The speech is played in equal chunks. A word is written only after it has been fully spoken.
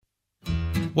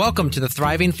Welcome to the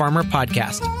Thriving Farmer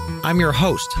Podcast. I'm your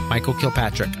host, Michael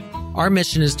Kilpatrick. Our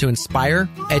mission is to inspire,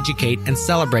 educate, and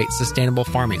celebrate sustainable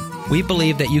farming. We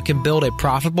believe that you can build a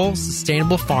profitable,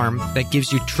 sustainable farm that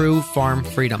gives you true farm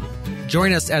freedom.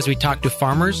 Join us as we talk to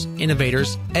farmers,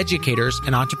 innovators, educators,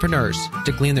 and entrepreneurs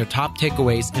to glean their top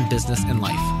takeaways in business and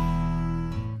life.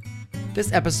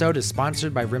 This episode is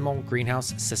sponsored by Rimmel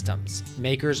Greenhouse Systems,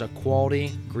 makers of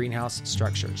quality greenhouse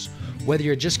structures. Whether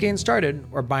you're just getting started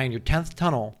or buying your 10th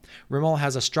tunnel, Rimmel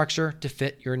has a structure to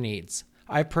fit your needs.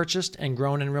 I've purchased and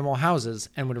grown in Rimmel houses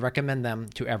and would recommend them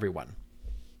to everyone.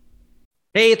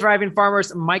 Hey, Thriving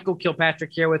Farmers, Michael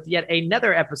Kilpatrick here with yet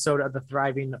another episode of the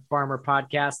Thriving Farmer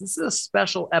Podcast. This is a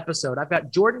special episode. I've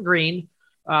got Jordan Green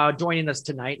joining us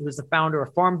tonight, who's the founder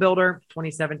of Farm Builder,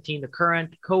 2017 to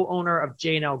current, co-owner of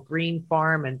J&L Green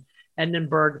Farm in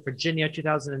Edinburgh, Virginia,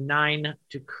 2009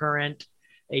 to current,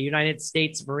 a United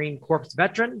States Marine Corps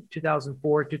veteran,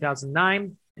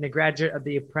 2004-2009, and a graduate of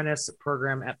the apprentice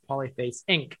program at Polyface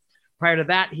Inc. Prior to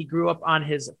that, he grew up on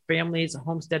his family's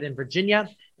homestead in Virginia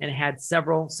and had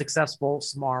several successful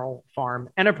small farm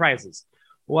enterprises.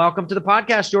 Welcome to the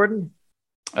podcast, Jordan.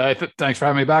 Thanks for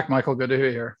having me back, Michael. Good to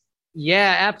be here.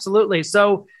 Yeah, absolutely.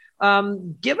 So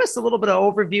give us a little bit of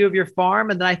overview of your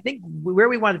farm. And then I think where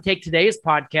we want to take today's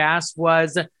podcast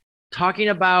was talking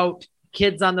about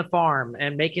kids on the farm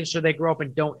and making sure they grow up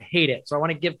and don't hate it. So I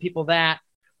want to give people that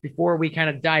before we kind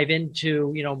of dive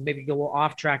into, maybe go a little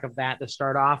off track of that to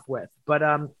start off with. But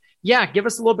give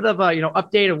us a little bit of a,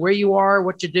 update of where you are,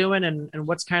 what you're doing, and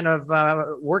what's kind of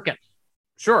working.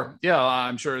 Sure. Yeah,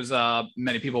 I'm sure as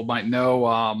many people might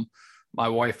know, my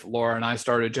wife, Laura, and I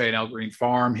started J&L Green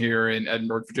Farm here in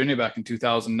Edinburgh, Virginia back in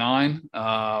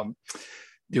 2009,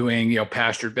 doing,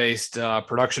 pasture-based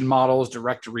production models,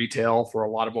 direct to retail for a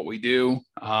lot of what we do.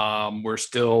 We're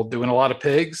still doing a lot of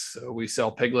pigs. So we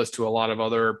sell piglets to a lot of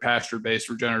other pasture-based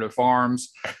regenerative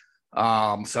farms,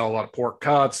 sell a lot of pork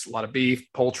cuts, a lot of beef,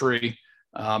 poultry,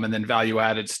 and then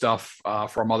value-added stuff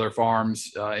from other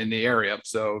farms in the area.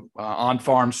 So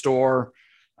on-farm store,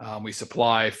 we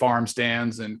supply farm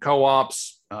stands and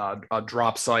co-ops, a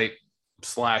drop site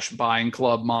 / buying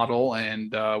club model,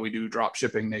 and we do drop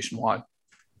shipping nationwide.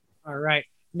 All right.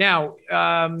 Now,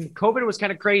 COVID was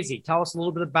kind of crazy. Tell us a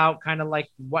little bit about kind of like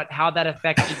how that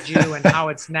affected you and how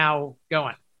it's now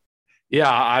going.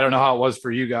 Yeah, I don't know how it was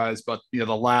for you guys, but the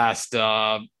last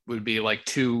would be like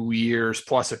 2 years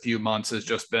plus a few months has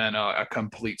just been a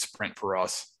complete sprint for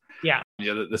us. Yeah.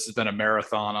 This has been a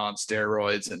marathon on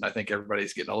steroids, and I think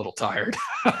everybody's getting a little tired.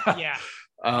 Yeah.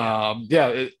 A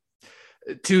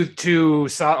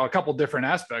couple different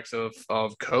aspects of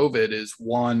COVID is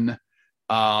one,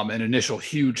 an initial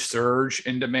huge surge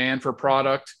in demand for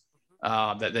product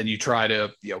that then you try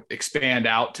to expand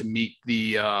out to meet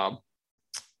the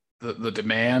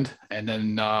demand, and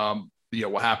then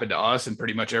what happened to us and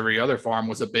pretty much every other farm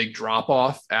was a big drop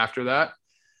off after that.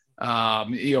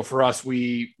 For us,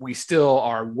 we still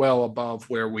are well above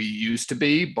where we used to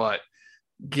be, but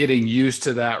getting used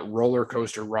to that roller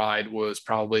coaster ride was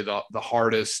probably the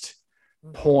hardest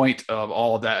point of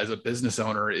all of that as a business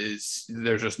owner. Is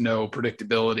there's just no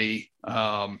predictability.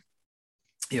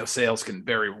 Sales can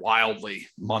vary wildly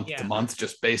month to month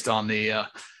just based on the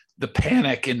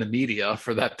panic in the media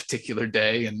for that particular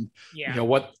day and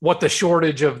what the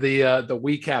shortage of the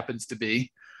week happens to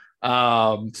be.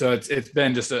 So it's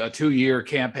been just a 2-year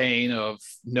campaign of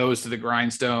nose to the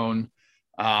grindstone,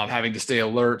 having to stay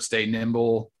alert, stay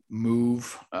nimble,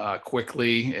 move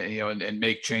quickly, and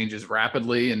make changes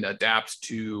rapidly and adapt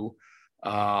to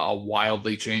a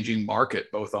wildly changing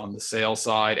market, both on the sales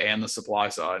side and the supply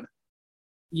side.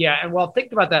 Yeah. And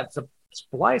think about that. So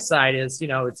supply side is,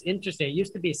 it's interesting. It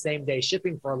used to be same day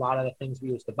shipping for a lot of the things we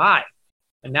used to buy.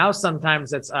 And now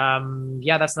sometimes it's,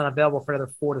 that's not available for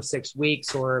another 4 to 6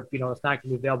 weeks, or, it's not going to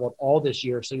be available all this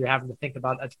year. So you're having to think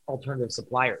about alternative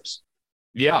suppliers.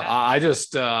 Yeah. I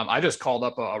just called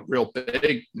up a real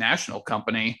big national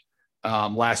company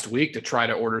last week to try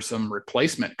to order some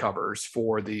replacement covers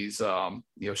for these,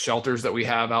 shelters that we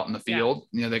have out in the field.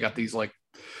 Yeah. They got these like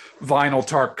vinyl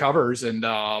tarp covers, and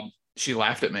she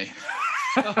laughed at me.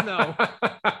 Oh no.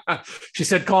 She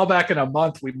said, call back in a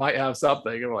month. We might have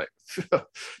something. I'm like,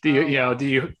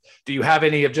 do you have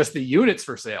any of just the units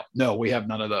for sale? No, we have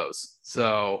none of those.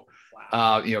 So,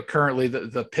 currently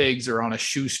the pigs are on a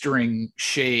shoestring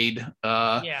shade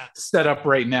set up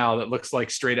right now that looks like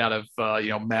straight out of,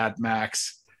 Mad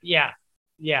Max. Yeah.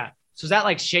 Yeah. So is that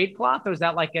like shade cloth, or is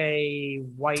that like a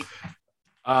white?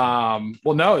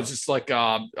 Well, no, it's just like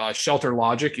Shelter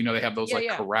Logic. They have those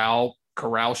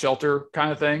corral shelter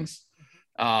kind of things,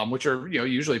 which are,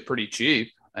 usually pretty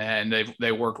cheap. and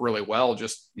they work really well.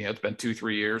 Just, it's been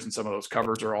 2-3 years and some of those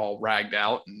covers are all ragged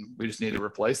out and we just need to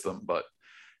replace them. But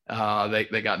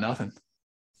they got nothing.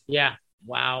 Yeah.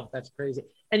 Wow. That's crazy.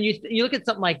 And you look at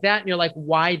something like that and you're like,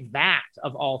 why that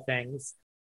of all things?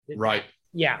 Right.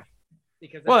 Yeah.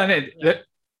 Because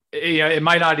it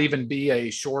might not even be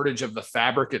a shortage of the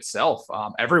fabric itself.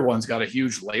 Everyone's got a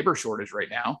huge labor shortage right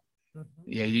now.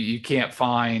 Mm-hmm. You can't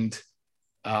find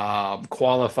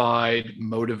qualified,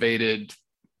 motivated,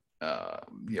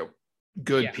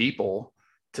 good people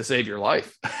to save your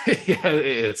life.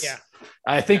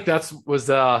 I think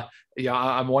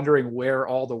I'm wondering where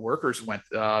all the workers went.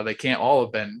 They can't all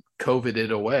have been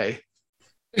COVIDed away.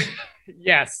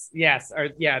 Yes. Or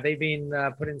they've been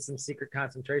put in some secret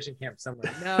concentration camp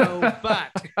somewhere. No,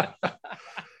 but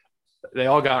they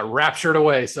all got raptured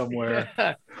away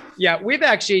somewhere. Yeah, we've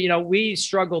actually, we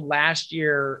struggled last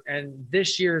year, and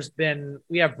this year's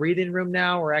we have breathing room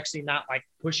now. We're actually not like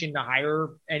pushing to hire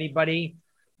anybody.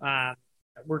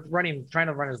 We're trying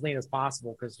to run as lean as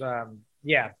possible because,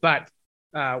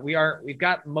 we've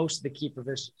got most of the key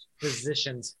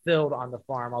positions filled on the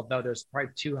farm. Although there's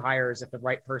probably 2 hires. If the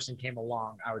right person came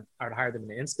along, I would hire them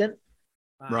in an instant.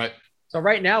 Right. So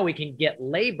right now we can get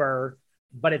labor,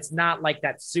 but it's not like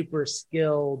that super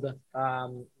skilled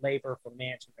labor for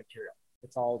management material.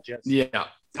 It's all just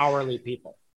hourly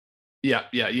people. Yeah.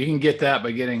 You can get that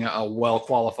by getting a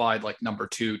well-qualified, like number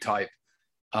 2 type.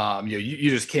 You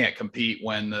just can't compete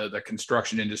when the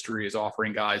construction industry is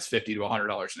offering guys $50 to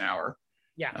 $100 an hour.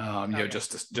 Yeah.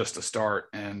 Just to start,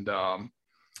 and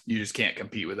you just can't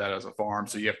compete with that as a farm.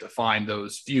 So you have to find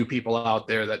those few people out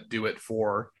there that do it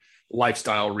for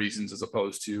lifestyle reasons as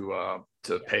opposed to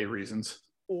pay reasons.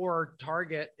 Or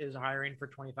Target is hiring for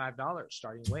 $25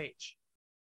 starting wage.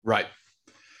 Right.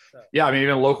 So. Yeah. I mean,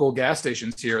 even local gas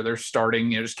stations here, they're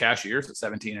starting, just cashiers at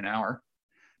 $17 an hour.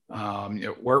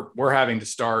 We're having to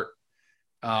start,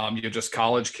 just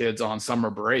college kids on summer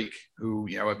break who,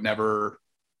 have never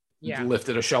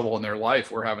lifted a shovel in their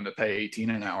life. We're having to pay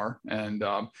 $18 an hour. And,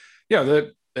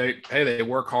 they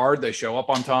work hard. They show up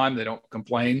on time. They don't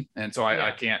complain. And so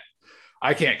I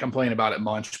can't complain about it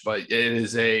much, but it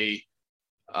is a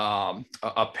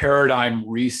paradigm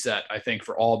reset, I think,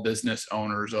 for all business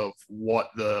owners of what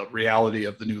the reality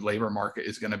of the new labor market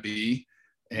is going to be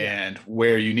and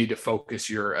where you need to focus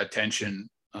your attention.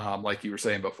 Like you were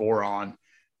saying before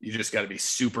you just got to be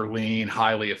super lean,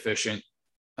 highly efficient,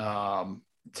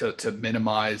 to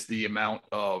minimize the amount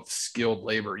of skilled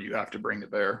labor you have to bring to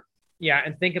bear. Yeah.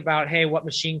 And think about, hey, what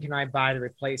machine can I buy to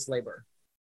replace labor?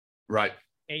 Right.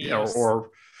 Or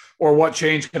what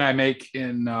change can I make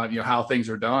in, how things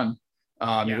are done?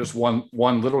 Just one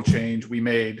little change we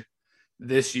made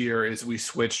this year is we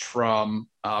switched from,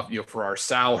 for our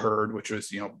sow herd, which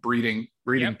was, breeding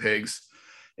pigs.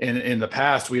 In the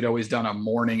past, we'd always done a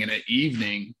morning and an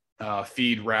evening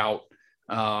feed route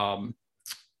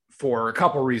for a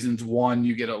couple of reasons. One,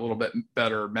 you get a little bit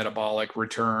better metabolic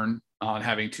return on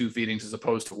having 2 feedings as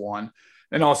opposed to 1.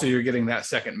 And also you're getting that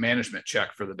second management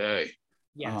check for the day.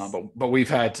 Yes. But we've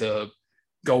had to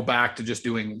go back to just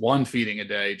doing 1 feeding a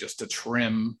day just to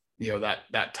trim,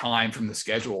 that time from the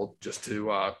schedule, just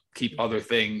to keep other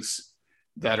things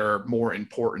that are more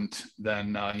important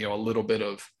than, a little bit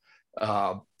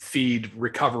of feed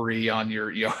recovery on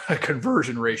your,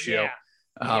 conversion ratio.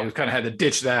 We've kind of had to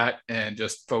ditch that and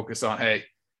just focus on, hey,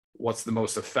 what's the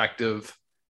most effective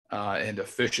and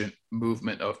efficient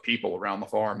movement of people around the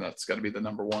farm? That's got to be the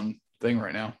number one thing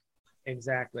right now.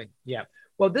 Exactly. Yeah.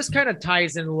 Well, this kind of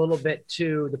ties in a little bit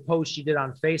to the post you did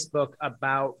on Facebook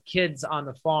about kids on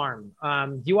the farm.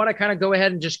 Do you want to kind of go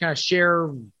ahead and just kind of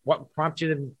share what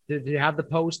prompted you to have the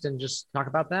post and just talk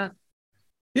about that?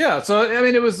 Yeah. So, I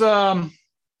mean, it was kind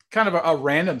of a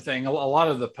random thing. A lot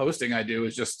of the posting I do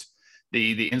is just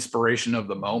the inspiration of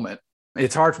the moment.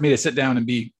 It's hard for me to sit down and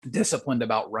be disciplined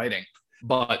about writing,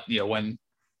 but when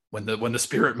the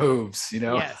spirit moves,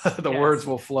 the words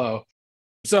will flow.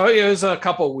 So it was a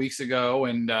couple of weeks ago,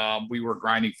 and we were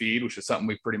grinding feed, which is something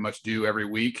we pretty much do every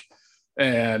week.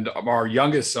 And our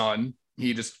youngest son,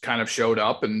 he just kind of showed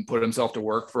up and put himself to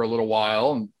work for a little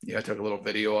while, and I took a little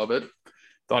video of it.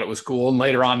 Thought it was cool. And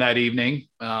later on that evening,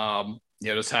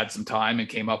 just had some time and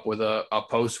came up with a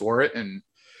post for it and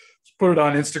put it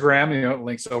on Instagram. It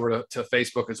links over to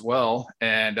Facebook as well.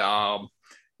 And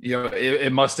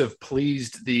it must have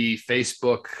pleased the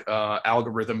Facebook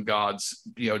algorithm gods,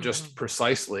 just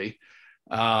precisely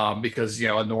because,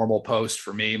 a normal post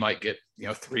for me might get,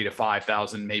 3,000 to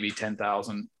 5,000, maybe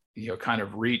 10,000, kind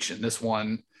of reach. And this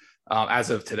one, as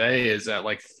of today, is at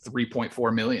like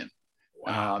 3.4 million.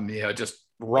 Wow. Just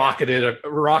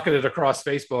rocketed across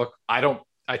Facebook. I don't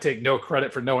I take no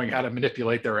credit for knowing how to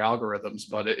manipulate their algorithms,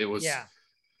 but it was, Yeah.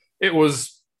 it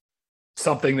was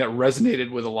something that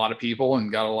resonated with a lot of people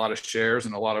and got a lot of shares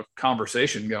and a lot of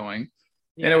conversation going.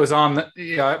 Yeah. And it was on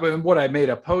what I made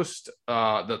a post,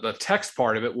 the text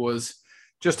part of it was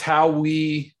just how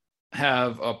we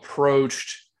have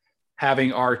approached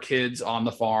having our kids on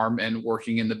the farm and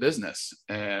working in the business.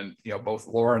 And, both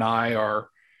Laura and I are,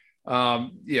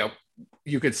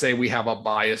 you could say we have a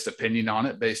biased opinion on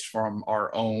it based from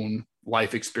our own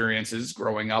life experiences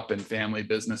growing up in family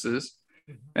businesses.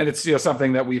 And it's,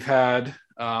 something that we've had,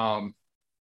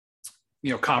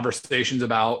 conversations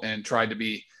about and tried to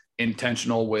be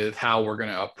intentional with how we're going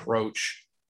to approach,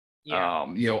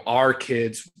 our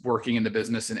kids working in the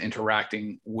business and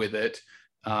interacting with it.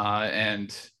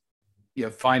 And,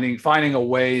 finding a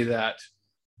way that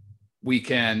we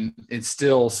can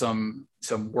instill some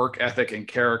work ethic and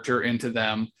character into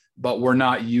them, but we're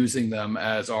not using them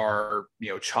as our,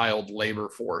 child labor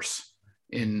force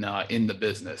in the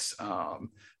business.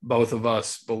 Both of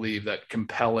us believe that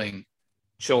compelling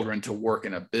children to work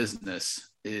in a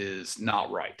business is not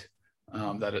right.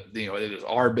 That it is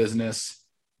our business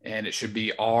and it should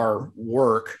be our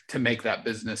work to make that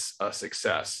business a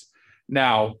success.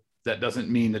 Now, that doesn't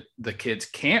mean that the kids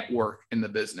can't work in the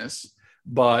business,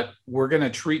 but we're going to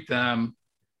treat them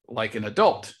like an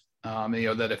adult.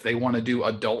 That if they want to do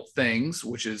adult things,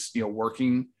 which is,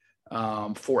 working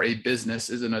for a business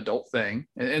is an adult thing.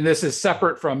 And this is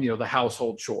separate from, the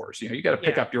household chores. You got to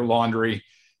pick up your laundry.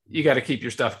 You got to keep your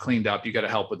stuff cleaned up. You got to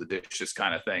help with the dishes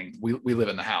kind of thing. We live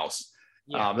in the house.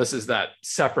 Yeah. This is that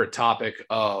separate topic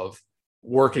of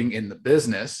working in the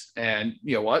business. And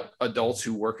what? Adults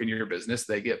who work in your business,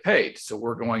 they get paid. So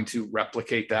we're going to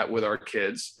replicate that with our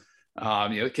kids.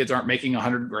 The kids aren't making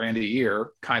 $100,000 a year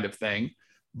kind of thing,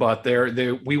 but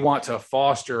we want to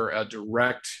foster a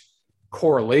direct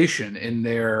correlation in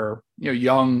their,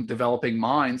 young developing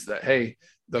minds that, hey,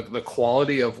 the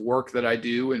quality of work that I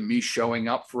do and me showing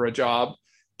up for a job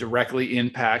directly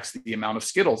impacts the amount of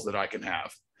Skittles that I can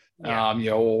have.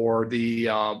 Yeah. Or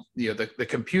the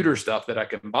computer stuff that I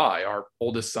can buy. Our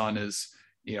oldest son is,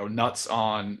 nuts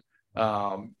on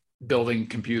building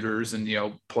computers and,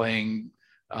 playing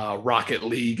Rocket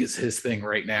League is his thing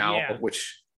right now,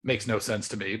 which makes no sense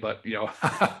to me, but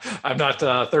I'm not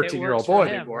a 13-year-old boy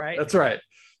anymore. Right? That's right.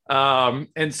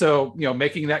 And so,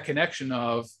 making that connection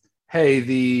of, hey,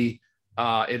 the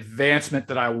advancement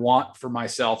that I want for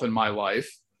myself in my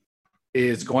life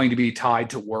is going to be tied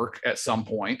to work at some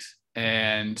point.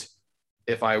 And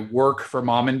if I work for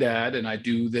mom and dad and I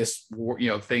do this,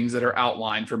 things that are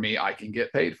outlined for me, I can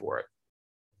get paid for it.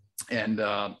 And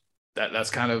that's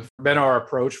kind of been our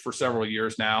approach for several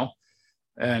years now.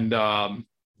 And,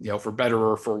 for better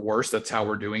or for worse, that's how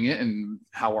we're doing it and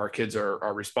how our kids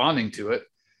are responding to it.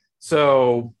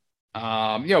 So,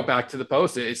 back to the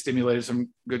post, it stimulated some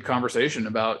good conversation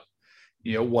about,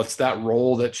 what's that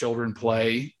role that children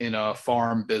play in a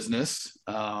farm business?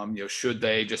 Should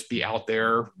they just be out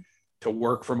there to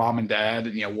work for mom and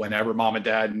dad, whenever mom and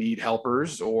dad need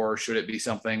helpers, or should it be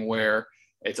something where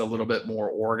it's a little bit more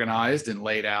organized and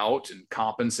laid out and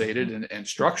compensated and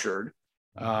structured?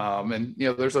 And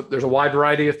there's a wide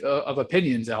variety of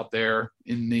opinions out there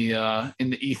in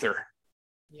the ether.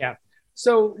 Yeah.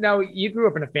 So now you grew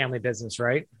up in a family business,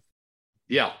 right?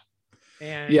 Yeah.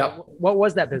 And what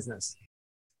was that business?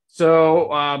 So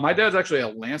my dad's actually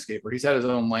a landscaper. He's had his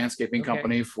own landscaping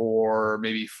company for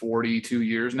maybe 42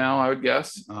 years now, I would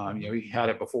guess. He had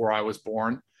it before I was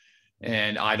born,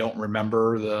 and I don't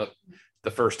remember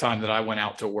the first time that I went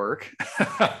out to work.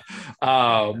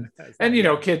 And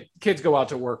kids go out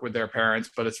to work with their parents,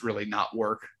 but it's really not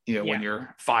work. When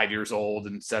you're 5 years old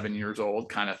and 7 years old,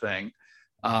 kind of thing.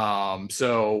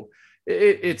 So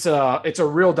it's a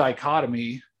real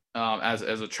dichotomy. As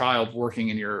a child working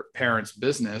in your parents'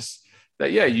 business,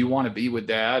 that you want to be with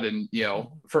dad, and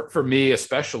for me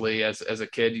especially as a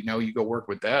kid, you go work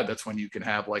with dad. That's when you can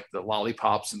have like the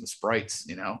lollipops and the Sprites,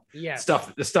 the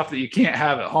stuff that you can't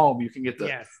have at home. You can get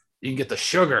the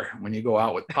sugar when you go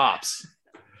out with pops.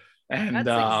 And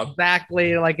that's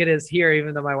exactly like it is here,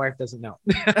 even though my wife doesn't know.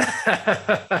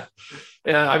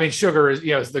 Yeah, I mean, sugar is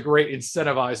is the great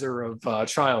incentivizer of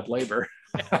child labor.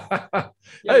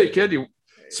 Hey kid, you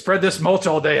spread this mulch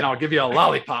all day and I'll give you a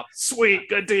lollipop. Sweet,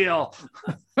 good deal.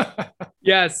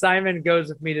 Yeah, Simon goes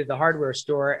with me to the hardware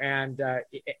store, and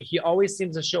he always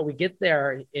seems to show. We get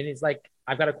there and he's like,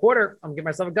 I've got a quarter. I'm gonna get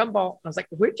myself a gumball. I was like,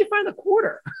 where'd you find the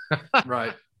quarter?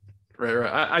 Right.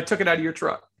 I took it out of your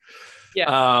truck.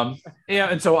 Yeah.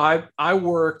 And so I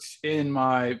worked in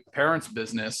my parents'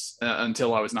 business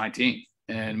until I was 19.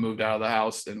 and moved out of the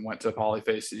house and went to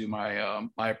Polyface to do my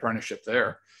apprenticeship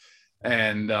there.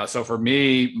 And so for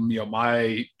me,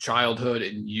 my childhood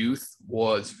and youth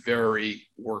was very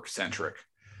work centric,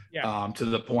 to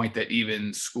the point that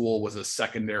even school was a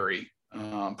secondary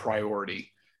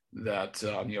priority. That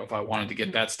if I wanted to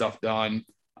get that stuff done,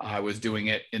 I was doing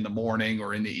it in the morning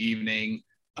or in the evening.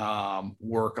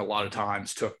 Work a lot of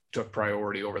times took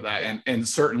priority over that, and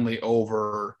certainly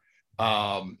over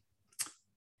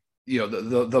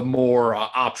the more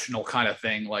optional kind of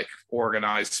thing, like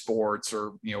organized sports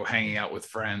or hanging out with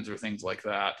friends or things like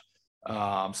that.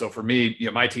 So for me,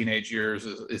 my teenage years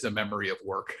is a memory of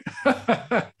work.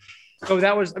 So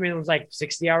that was, it was like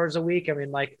 60 hours a week.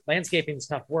 Like landscaping is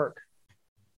tough work.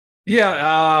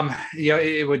 Yeah.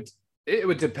 It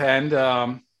would depend.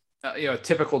 A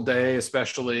typical day,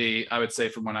 especially I would say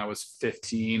from when I was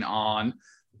 15 on,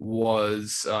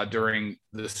 was during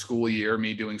the school year,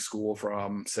 me doing school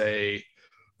from say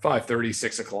 5:30,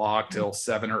 6 o'clock till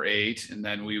 7 or 8. And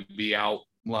then we'd be out,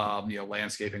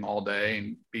 landscaping all day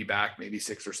and be back maybe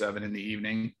 6 or 7 in the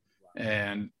evening,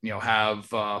 and, have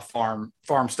farm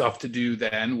stuff to do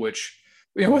then, which,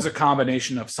 was a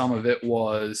combination of, some of it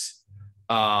was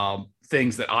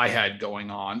things that I had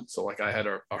going on. So like I had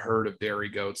a herd of dairy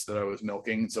goats that I was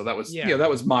milking. So that was, that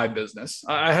was my business.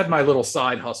 I had my little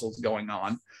side hustles going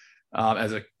on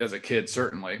as a kid,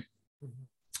 certainly,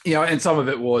 and some of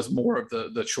it was more of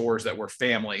the chores that were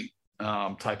family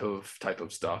type of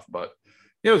stuff. But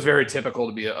it was very typical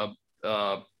to be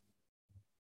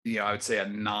I would say a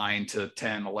 9 to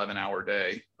 10, 11 hour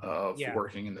day of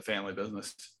working in the family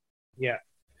business. Yeah.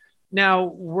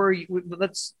 Now,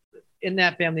 in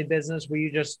that family business, were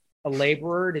you just a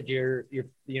laborer? Did your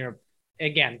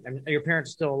again, your parents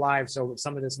are still alive, so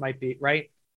some of this might be right.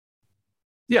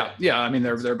 Yeah.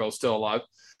 They're both still alive.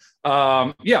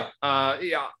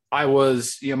 I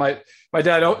was, my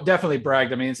dad definitely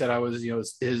bragged to me and said I was,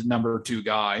 his number 2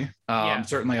 guy.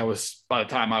 Certainly I was, by the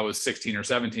time I was 16 or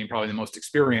 17, probably the most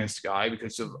experienced guy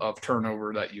because of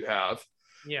turnover that you have.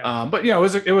 But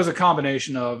it was a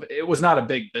combination of, it was not a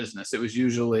big business. It was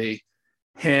usually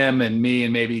him and me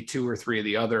and maybe 2 or 3 of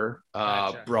the other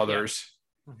brothers.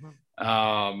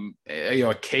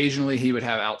 Occasionally he would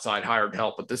have outside hired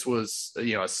help, but this was,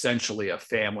 essentially a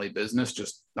family business,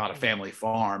 just not a family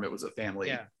farm. It was a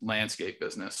family landscape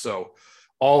business. So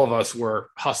all of us were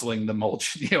hustling the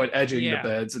mulch, and edging the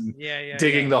beds and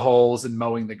digging the holes and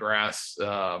mowing the grass,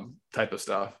 type of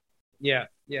stuff.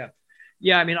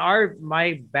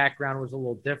 My background was a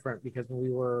little different because when I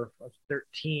was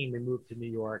 13, we moved to New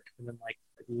York, and then like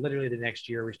literally the next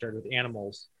year we started with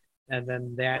animals. And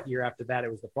then that year after that,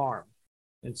 it was the farm.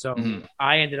 And so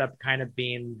I ended up kind of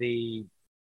being the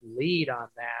lead on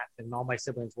that, and all my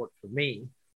siblings worked for me.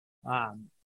 I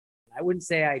wouldn't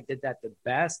say I did that the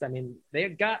best. They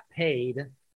got paid,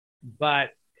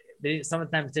 but they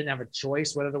sometimes didn't have a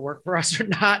choice whether to work for us or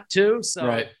not too. So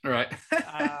right.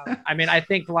 I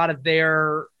think a lot of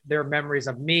their memories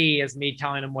of me is me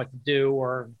telling them what to do,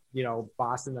 or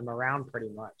bossing them around pretty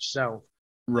much. So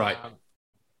right.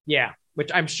 Which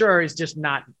I'm sure is just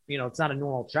not, it's not a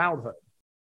normal childhood.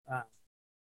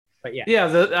 But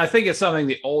I think it's something,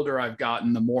 the older I've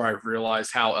gotten, the more I've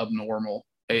realized how abnormal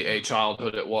a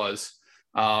childhood it was.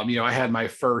 I had my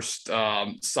first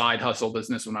side hustle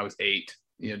business when I was 8,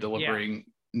 delivering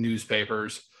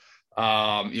newspapers.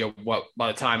 By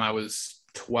the time I was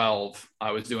 12,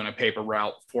 I was doing a paper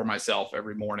route for myself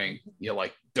every morning,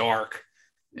 like dark,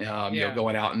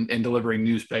 going out and delivering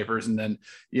newspapers, and then,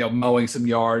 mowing some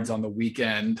yards on the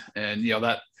weekend. And,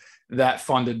 that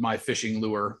funded my fishing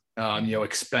lure,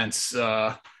 expense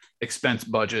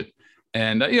budget.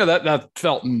 And, that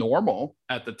felt normal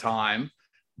at the time,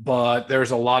 but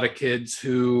there's a lot of kids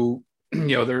who,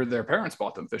 their parents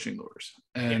bought them fishing lures.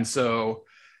 And so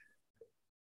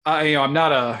I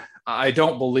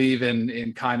don't believe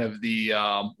in kind of the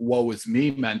woe is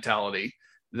me mentality,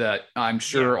 that I'm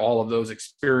sure all of those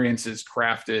experiences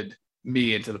crafted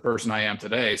me into the person I am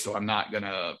today. So I'm not going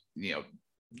to,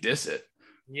 diss it.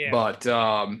 But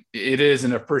it is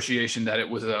an appreciation that it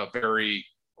was a very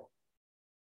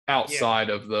outside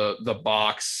of the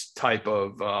box type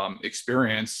of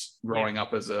experience growing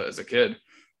up as a kid.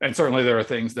 And certainly there are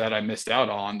things that I missed out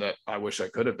on that I wish I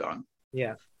could have done.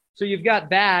 Yeah. So you've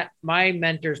got that. My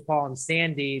mentors, Paul and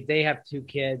Sandy, they have 2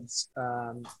 kids.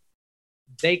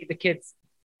 The kids,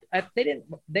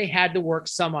 they had to work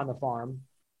some on the farm,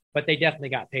 but they definitely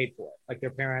got paid for it. Like their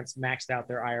parents maxed out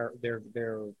their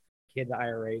kid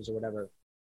IRAs or whatever.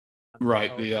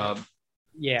 Right.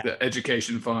 The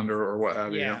education fund or what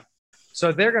have you.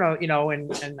 So they're gonna,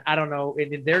 and I don't know,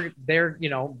 they're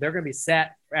gonna be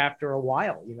set after a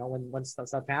while, when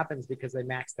stuff happens because they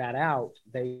maxed that out.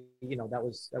 They,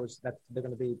 that they're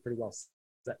gonna be pretty well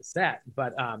set.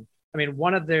 But I mean,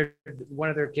 one of their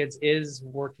kids is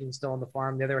working still on the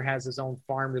farm. The other has his own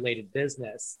farm related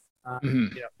business.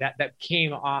 That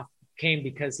came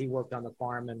because he worked on the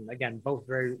farm, and again, both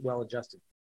very well adjusted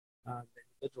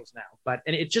individuals now.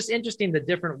 And it's just interesting the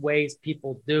different ways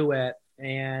people do it,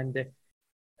 and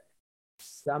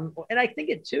I think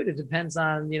it depends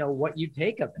on what you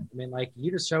take of it. I mean, like,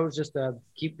 you just chose just to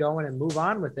keep going and move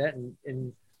on with it,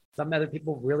 and some other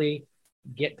people really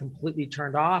get completely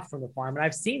turned off from the farm. And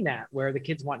I've seen that where the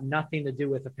kids want nothing to do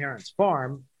with the parents'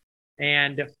 farm.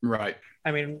 And right.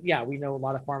 I mean, yeah, we know a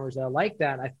lot of farmers that are like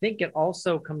that. I think it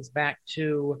also comes back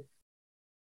to,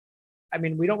 I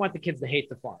mean, we don't want the kids to hate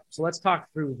the farm. So let's talk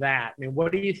through that. I mean,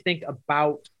 what do you think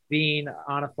about being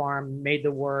on a farm, made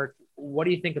to work? What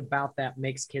do you think about that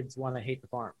makes kids want to hate the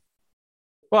farm?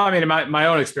 Well, I mean, in my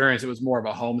own experience, it was more of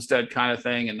a homestead kind of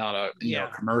thing and not a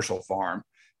commercial farm.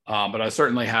 But I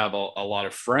certainly have a lot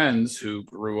of friends who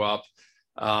grew up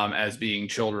as being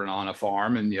children on a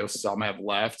farm, and some have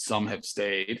left, some have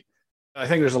stayed. I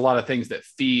think there's a lot of things that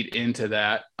feed into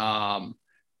that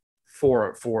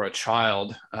for a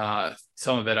child.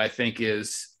 Some of it, I think,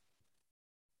 is,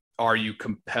 are you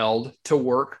compelled to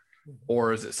work,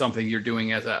 or is it something you're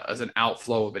doing as an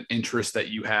outflow of an interest that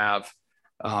you have,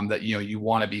 that you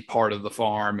want to be part of the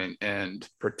farm and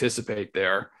participate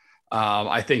there?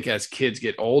 I think as kids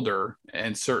get older,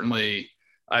 and certainly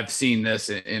I've seen this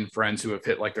in friends who have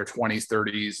hit like their 20s,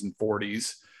 30s, and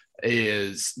 40s,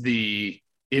 is the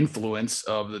influence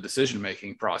of the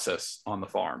decision-making process on the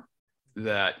farm.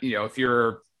 That, if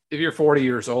you're 40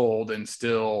 years old and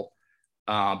still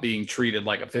being treated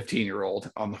like a 15-year-old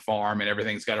on the farm, and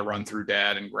everything's got to run through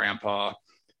dad and grandpa,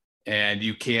 and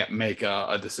you can't make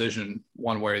a decision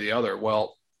one way or the other.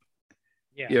 Well,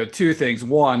 two things.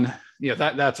 One, you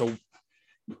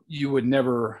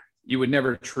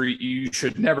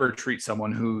should never treat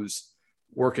someone who's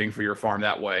working for your farm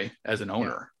that way as an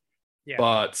owner. Yeah.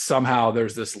 But somehow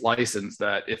there's this license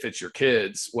that if it's your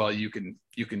kids, well, you can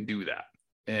do that.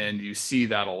 And you see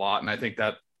that a lot. And I think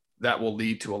that will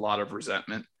lead to a lot of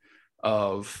resentment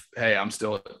of, hey, I'm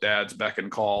still at dad's beck and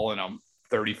call, and I'm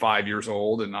 35 years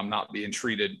old and I'm not being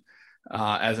treated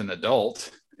as an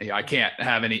adult. I can't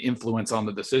have any influence on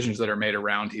the decisions that are made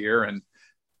around here. And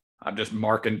I'm just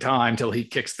marking time till he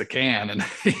kicks the can, and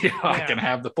I can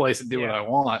have the place and do what I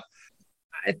want.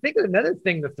 I think another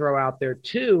thing to throw out there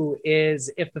too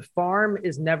is, if the farm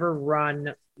is never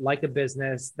run like a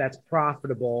business that's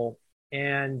profitable,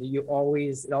 and it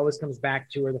always comes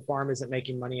back to where the farm isn't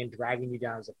making money and dragging you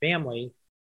down as a family,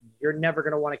 you're never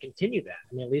going to want to continue that.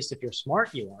 I mean, at least if you're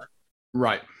smart, you are.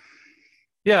 Right.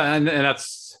 Yeah. And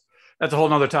that's a whole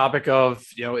nother topic of,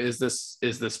 is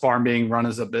this farm being run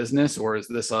as a business, or is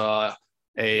this a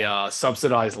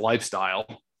subsidized lifestyle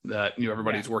that,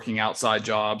 everybody's working outside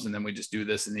jobs, and then we just do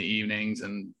this in the evenings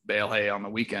and bale hay on the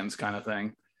weekends kind of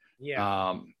thing. Yeah.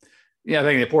 I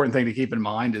think the important thing to keep in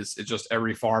mind is it's just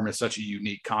every farm is such a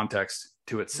unique context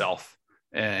to itself,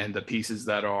 and the pieces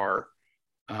that are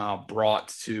brought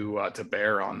to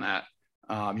bear on that.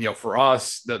 For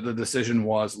us, the decision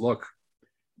was, look,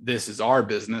 this is our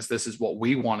business. This is what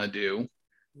we want to do.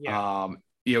 Yeah.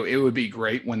 It would be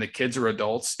great when the kids are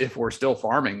adults, if we're still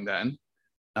farming then,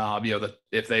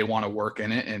 if they want to work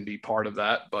in it and be part of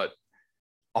that. But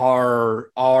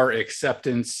our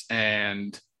acceptance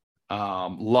and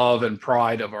love and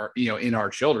pride of our, in our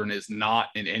children is not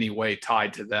in any way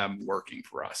tied to them working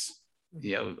for us.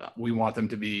 We want them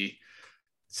to be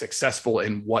successful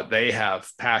in what they have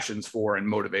passions for and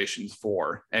motivations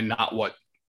for, and not what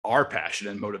our passion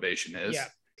and motivation is. Yeah.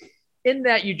 In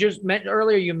that, you just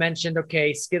earlier, you mentioned,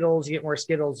 okay, Skittles, you get more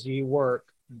Skittles, you work,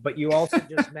 but you also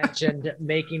just mentioned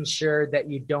making sure that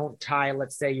you don't tie,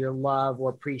 let's say, your love or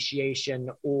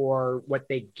appreciation or what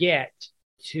they get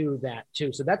to that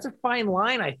too. So that's a fine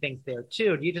line, I think, there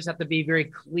too. You just have to be very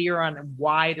clear on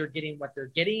why they're getting what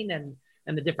they're getting, and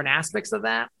the different aspects of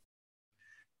that.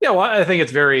 Yeah, well, I think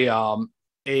it's very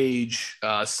age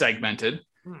segmented.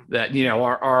 That,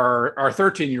 our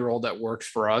 13-year-old that works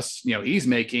for us, he's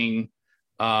making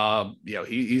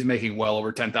he's making well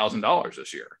over $10,000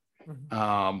 this year,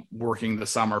 working the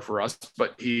summer for us,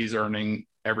 but he's earning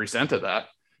every cent of that.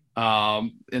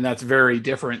 And that's very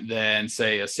different than,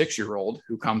 say, a 6-year-old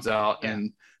who comes out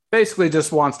and basically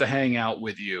just wants to hang out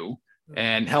with you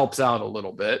and helps out a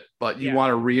little bit, but you want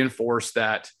to reinforce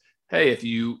that, hey, if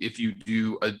you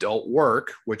do adult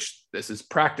work, which this is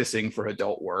practicing for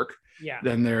adult work,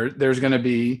 then there's going to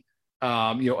be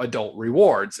adult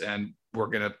rewards, and we're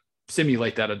going to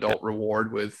simulate that adult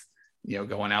reward with,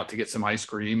 going out to get some ice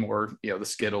cream or, the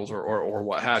Skittles or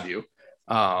what have you.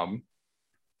 So I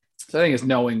think it's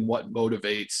knowing what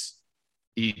motivates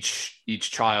each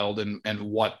child and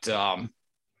what,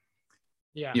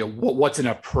 what's an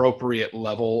appropriate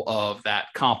level of that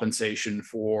compensation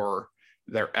for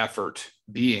their effort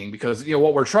being, because,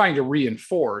 what we're trying to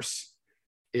reinforce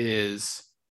is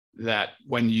that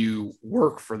when you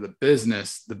work for the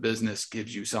business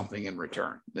gives you something in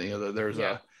return. There's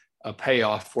a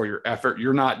payoff for your effort.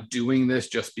 You're not doing this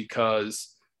just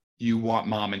because you want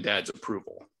mom and dad's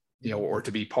approval, or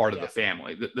to be part of the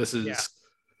family. This is,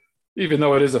 even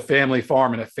though it is a family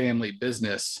farm and a family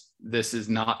business, this is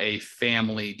not a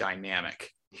family dynamic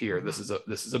here. This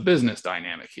is a business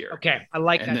dynamic here. Okay. I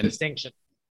like that distinction.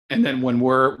 And then when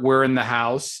we're in the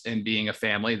house and being a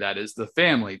family, that is the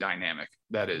family dynamic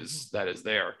that is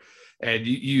there. And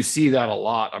you see that a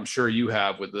lot. I'm sure you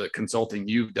have with the consulting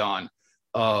you've done,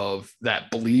 of that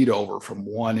bleed over from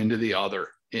one into the other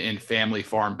in family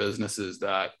farm businesses,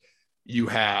 that you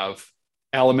have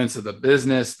elements of the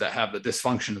business that have the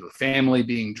dysfunction of the family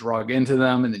being drug into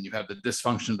them. And then you have the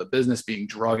dysfunction of the business being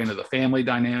drug into the family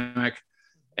dynamic.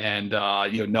 And,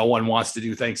 no one wants to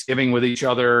do Thanksgiving with each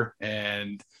other.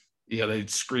 And, they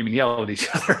scream and yell at each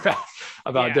other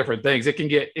about different things. It can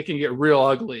get real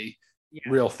ugly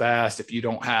real fast if you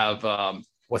don't have,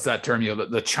 what's that term?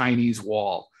 The Chinese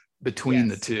wall between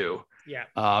the two.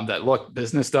 That look,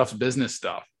 business stuff's business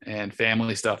stuff and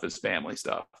family stuff is family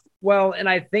stuff. Well, and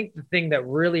I think the thing that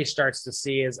really starts to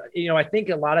see is, I think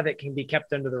a lot of it can be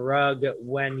kept under the rug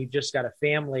when you just got a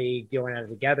family going at it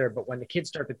together. But when the kids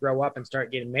start to grow up and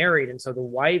start getting married, and so the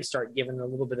wives start giving a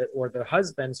little bit, or the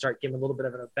husbands start giving a little bit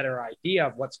of a better idea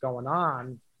of what's going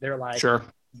on, they're like, sure,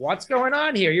 what's going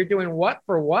on here? You're doing what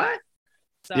for what?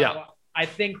 So I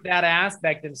think that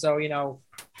aspect. And so,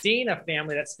 seeing a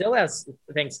family that still has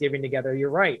Thanksgiving together, you're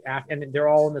right. And they're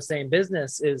all in the same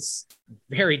business is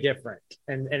very different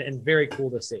and very cool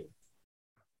to see.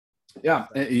 Yeah.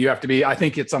 You have to be, I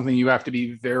think it's something you have to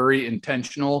be very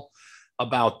intentional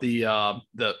about the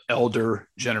elder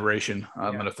generation.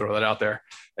 I'm going to throw that out there.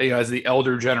 As the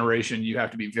elder generation, you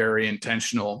have to be very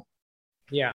intentional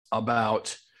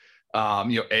about,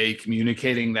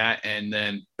 communicating that and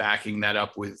then backing that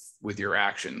up with your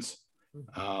actions.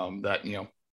 That,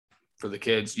 for the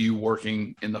kids, you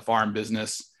working in the farm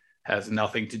business has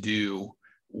nothing to do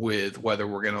with whether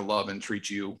we're going to love and treat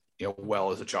you,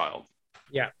 well as a child.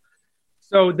 Yeah.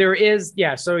 So there is,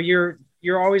 so you're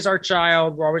always our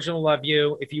child. We're always going to love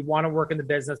you. If you want to work in the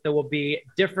business, there will be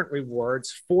different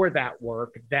rewards for that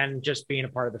work than just being a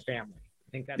part of the family.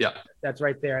 I think that's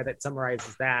right there. That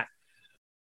summarizes that.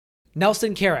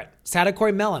 Nelson carrot,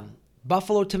 Satakoy melon,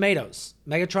 buffalo tomatoes,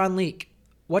 Megatron leek.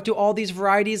 What do all these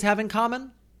varieties have in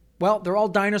common? Well, they're all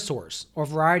dinosaurs or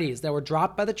varieties that were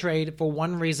dropped by the trade for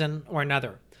one reason or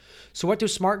another. So what do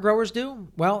smart growers do?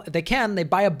 Well, if they can, they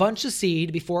buy a bunch of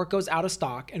seed before it goes out of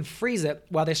stock and freeze it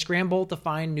while they scramble to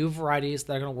find new varieties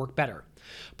that are going to work better.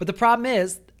 But the problem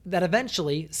is that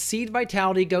eventually seed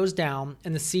vitality goes down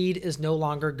and the seed is no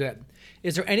longer good.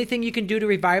 Is there anything you can do to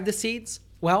revive the seeds?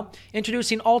 Well,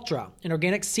 introducing Ultra, an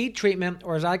organic seed treatment,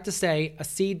 or as I like to say, a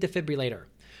seed defibrillator.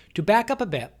 To back up a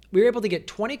bit, we were able to get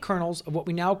 20 kernels of what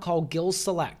we now call Gills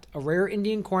Select, a rare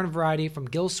Indian corn variety from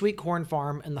Gills Sweet Corn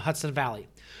Farm in the Hudson Valley.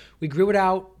 We grew it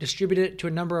out, distributed it to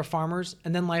a number of farmers,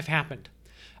 and then life happened.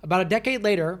 About a decade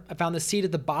later, I found the seed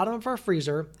at the bottom of our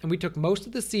freezer, and we took most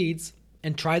of the seeds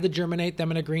and tried to germinate them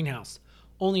in a greenhouse.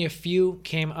 Only a few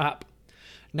came up.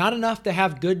 Not enough to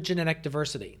have good genetic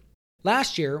diversity.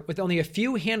 Last year, with only a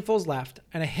few handfuls left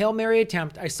and a Hail Mary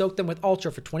attempt, I soaked them with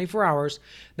Ultra for 24 hours,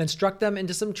 then struck them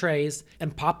into some trays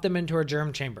and popped them into our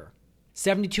germ chamber.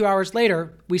 72 hours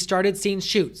later, we started seeing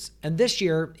shoots, and this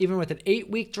year, even with an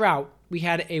 8-week drought, we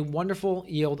had a wonderful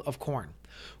yield of corn.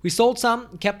 We sold some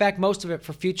and kept back most of it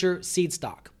for future seed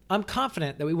stock. I'm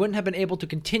confident that we wouldn't have been able to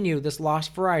continue this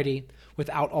lost variety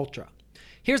without Ultra.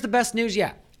 Here's the best news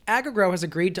yet. AgriGrow has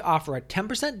agreed to offer a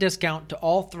 10% discount to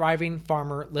all Thriving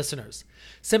Farmer listeners.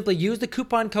 Simply use the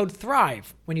coupon code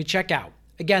THRIVE when you check out.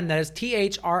 Again, that is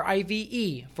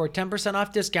THRIVE for a 10%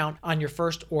 off discount on your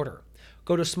first order.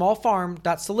 Go to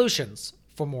smallfarm.solutions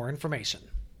for more information.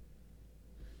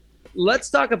 Let's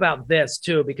talk about this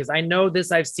too, because I know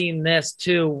this, I've seen this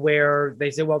too, where they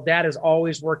say, well, dad is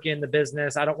always working in the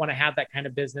business. I don't want to have that kind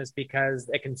of business because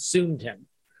it consumed him.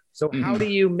 So how do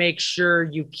you make sure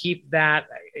you keep that,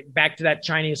 back to that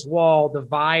Chinese wall,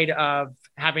 divide of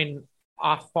having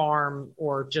off farm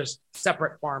or just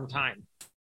separate farm time?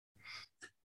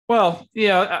 Well,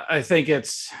 I think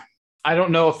it's I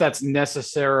don't know if that's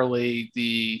necessarily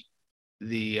the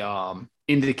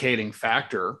indicating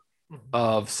factor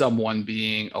of someone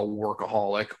being a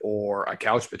workaholic or a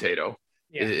couch potato.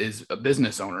 Yeah. Is a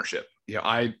business ownership.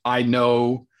 I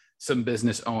know some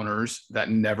business owners that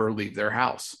never leave their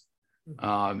house.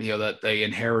 That they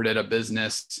inherited a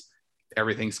business,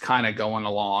 everything's kind of going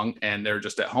along, and they're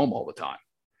just at home all the time,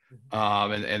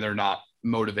 and they're not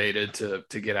motivated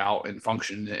to get out and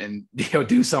function and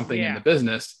do something in the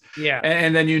business.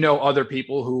 And then other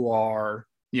people who are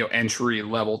entry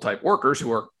level type workers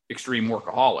who are extreme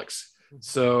workaholics.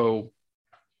 So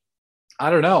I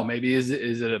don't know, maybe is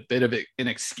it a bit of an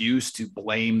excuse to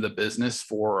blame the business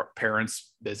for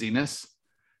parents' busyness?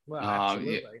 Well,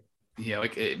 absolutely.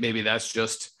 Maybe that's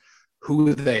just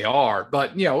who they are.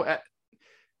 But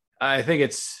I think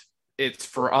it's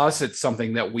for us, it's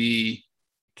something that we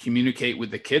communicate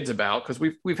with the kids about, because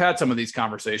we've had some of these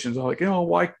conversations like,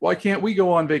 why can't we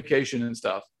go on vacation and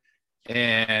stuff?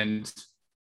 And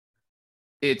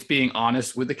it's being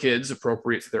honest with the kids,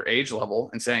 appropriate to their age level,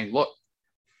 and saying, look,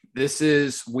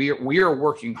 we are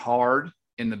working hard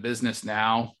in the business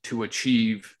now to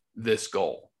achieve this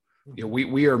goal.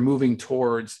 We are moving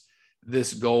towards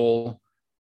this goal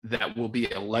that will be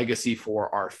a legacy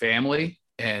for our family.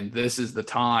 And this is the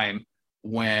time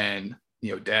when,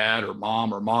 dad or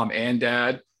mom and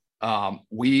dad,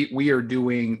 we are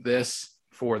doing this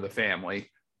for the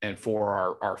family and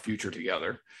for our future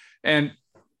together. And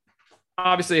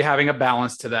obviously having a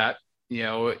balance to that,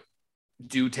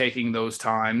 taking those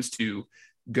times to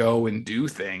go and do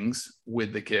things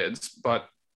with the kids, but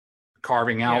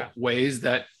carving out ways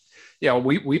that,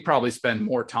 we probably spend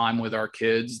more time with our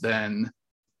kids than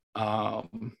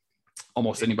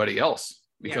almost anybody else,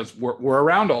 because we're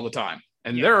around all the time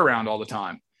and they're around all the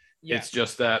time. It's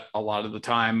just that a lot of the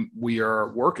time we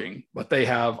are working, but they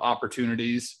have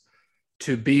opportunities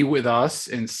to be with us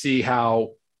and see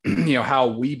how, how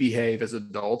we behave as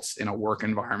adults in a work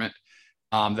environment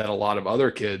that a lot of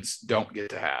other kids don't get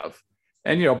to have.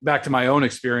 And, back to my own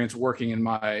experience working in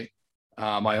my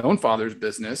own father's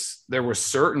business, there was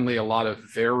certainly a lot of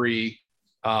very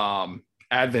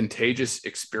advantageous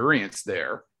experience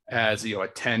there as, a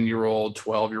 10-year-old,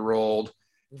 12-year-old,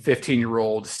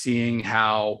 15-year-old, seeing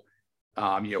how,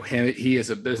 he as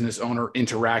a business owner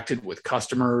interacted with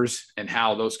customers and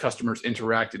how those customers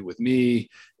interacted with me,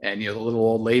 and, the little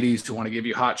old ladies who want to give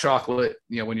you hot chocolate,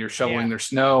 when you're shoveling their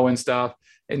snow and stuff,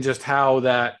 and just how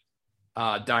that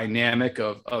dynamic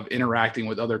of interacting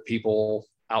with other people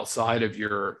outside of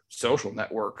your social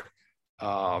network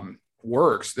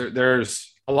works.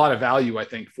 There's a lot of value, I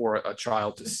think, for a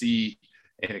child to see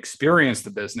and experience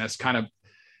the business. Kind of,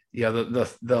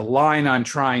 the line I'm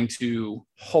trying to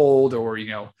hold or,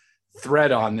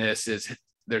 thread on this is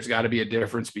there's got to be a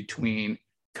difference between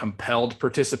compelled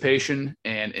participation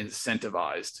and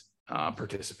incentivized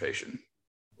participation.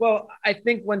 Well, I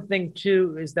think one thing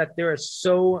too is that there are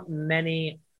so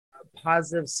many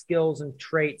positive skills and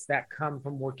traits that come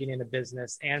from working in a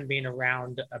business and being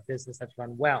around a business that's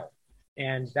run well.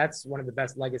 And that's one of the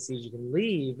best legacies you can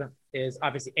leave, is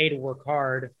obviously A, to work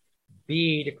hard,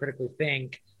 B, to critically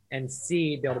think, and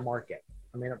C, be able to market.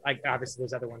 I mean, obviously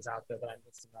there's other ones out there that I'm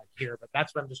listing right here, but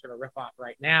that's what I'm just going to riff off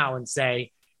right now and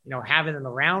say, having them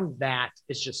around that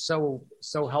is just so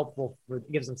helpful.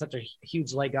 It gives them such a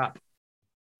huge leg up.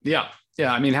 Yeah.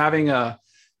 I mean, having an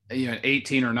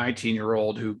 18 or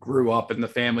 19-year-old who grew up in the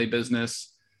family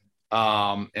business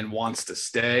and wants to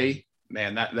stay,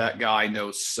 man, that guy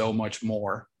knows so much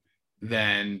more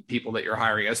than people that you're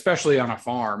hiring, especially on a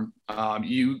farm.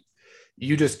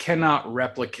 You just cannot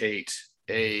replicate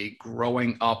a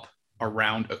growing up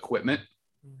around equipment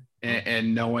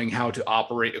and knowing how to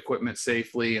operate equipment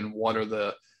safely and what are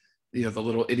the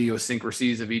little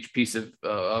idiosyncrasies of each piece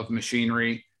of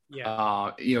machinery.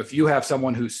 If you have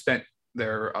someone who spent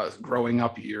their growing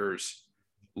up years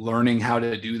learning how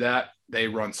to do that, they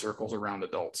run circles around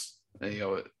adults.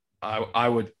 I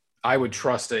would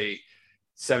trust a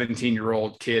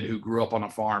 17-year-old kid who grew up on a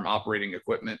farm operating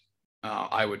equipment.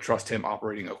 I would trust him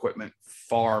operating equipment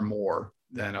far more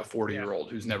than a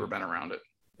 40-year-old who's never been around it.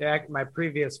 Yeah, my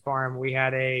previous farm, we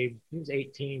had he was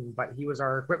 18, but he was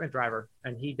our equipment driver,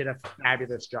 and he did a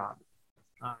fabulous job.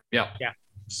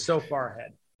 So far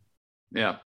ahead.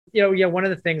 One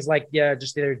of the things,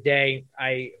 just the other day,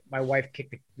 my wife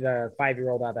kicked the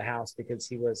 5-year-old out of the house because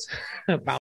he was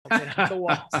bouncing off the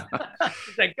walls.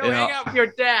 She's like, go hang out with your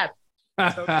dad.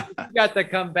 So we got to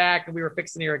come back, and we were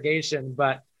fixing irrigation,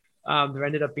 but there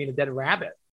ended up being a dead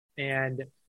rabbit, and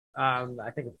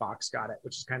I think a fox got it,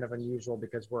 which is kind of unusual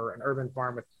because we're an urban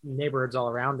farm with neighborhoods all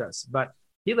around us. But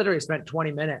he literally spent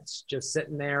 20 minutes just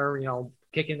sitting there,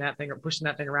 kicking that thing or pushing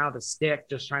that thing around with a stick,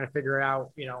 just trying to figure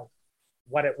out,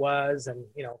 what it was and,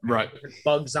 Right. different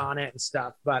bugs on it and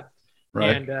stuff. But,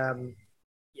 Right. and,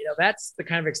 that's the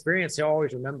kind of experience you'll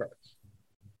always remember.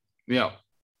 Yeah.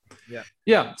 Yeah.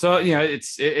 Yeah. So,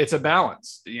 it's a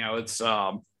balance, it's,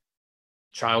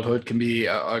 childhood can be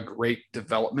a great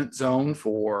development zone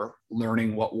for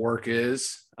learning what work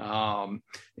is, and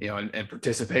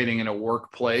participating in a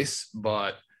workplace,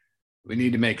 but we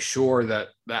need to make sure that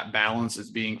that balance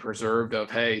is being preserved of,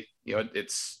 hey,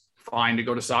 it's fine to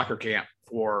go to soccer camp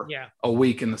for a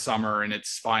week in the summer, and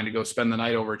it's fine to go spend the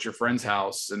night over at your friend's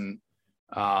house and,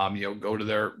 go to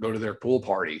their pool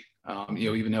party,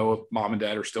 even though mom and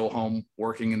dad are still home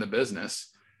working in the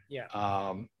business.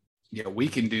 Yeah. We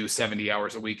can do 70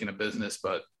 hours a week in a business,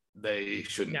 but they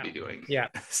shouldn't be doing. Yeah.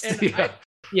 And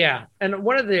And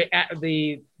one of the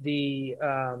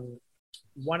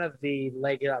one of the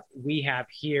leg up we have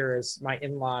here is my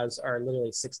in-laws are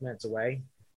literally 6 minutes away.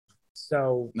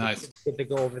 So nice. It's good to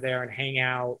go over there and hang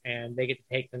out, and they get to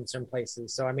take them some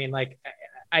places. So, I mean, like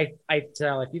I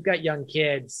tell, if you've got young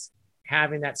kids,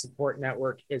 having that support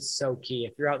network is so key.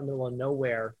 If you're out in the middle of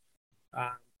nowhere,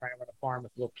 trying to run a farm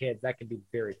with little kids, that can be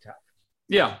very tough.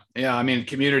 Yeah. I mean,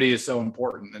 community is so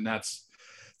important, and that's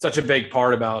such a big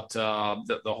part about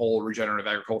the whole regenerative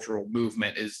agricultural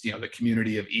movement is, the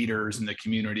community of eaters and the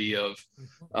community of,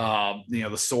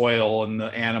 the soil and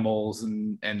the animals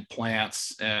and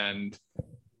plants. And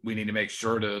we need to make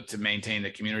sure to maintain the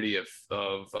community of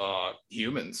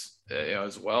humans,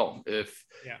 as well. If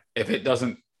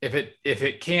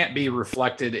it can't be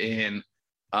reflected in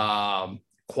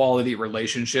quality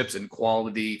relationships and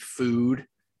quality food,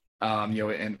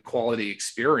 and quality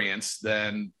experience,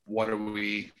 then what are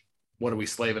we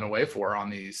slaving away for on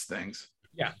these things?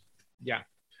 Yeah.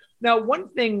 Now, one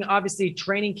thing, obviously,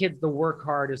 training kids to work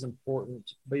hard is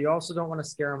important, but you also don't want to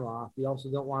scare them off. You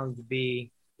also don't want them to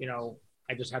be,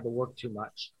 I just had to work too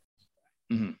much.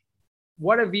 Mm-hmm.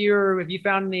 What have you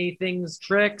found any things,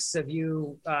 tricks? Have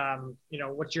you,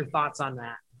 what's your thoughts on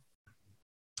that?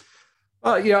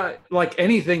 Like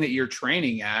anything that you're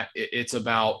training at, it's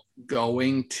about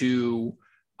going to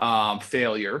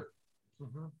failure,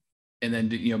 and then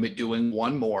doing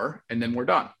one more, and then we're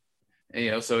done.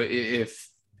 So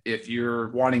if you're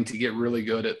wanting to get really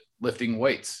good at lifting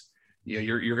weights,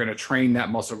 you're going to train that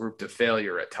muscle group to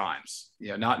failure at times.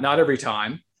 Not every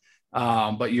time,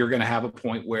 but you're going to have a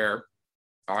point where,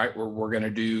 all right, we're going to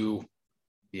do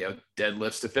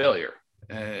deadlifts to failure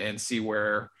and see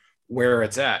where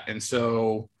it's at. And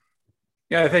so,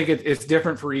 I think it's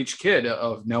different for each kid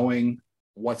of knowing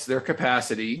what's their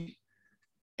capacity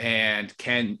and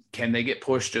can they get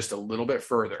pushed just a little bit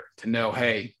further to know,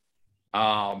 hey,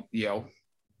 I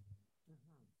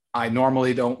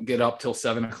normally don't get up till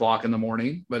 7 o'clock in the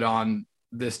morning, but on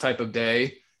this type of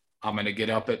day, I'm going to get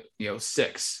up at,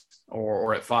 6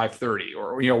 or at 5:30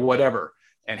 or, whatever.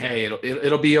 And hey,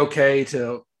 it'll be okay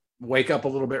to wake up a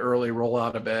little bit early, roll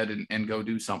out of bed and go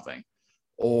do something.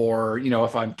 Or,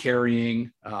 if I'm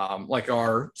carrying, like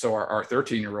our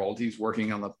 13-year-old, he's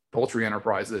working on the poultry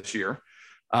enterprise this year.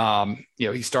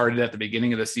 He started at the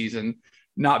beginning of the season,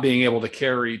 not being able to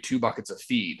carry 2 buckets of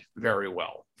feed very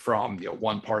well from,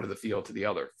 one part of the field to the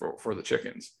other for the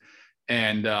chickens.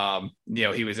 And,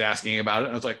 he was asking about it.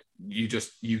 And I was like, you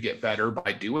get better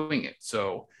by doing it.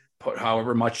 So put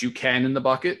however much you can in the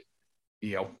bucket,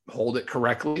 hold it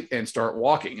correctly and start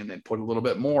walking, and then put a little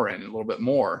bit more in, a little bit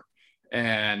more.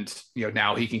 And,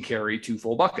 now he can carry 2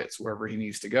 full buckets wherever he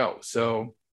needs to go.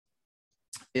 So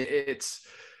it's,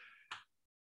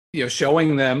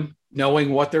 showing them,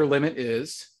 knowing what their limit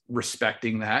is,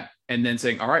 respecting that, and then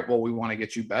saying, all right, well, we want to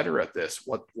get you better at this.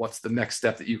 What's the next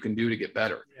step that you can do to get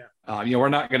better? Yeah. We're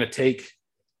not going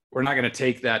to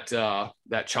take that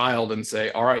child and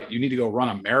say, all right, you need to go run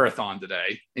a marathon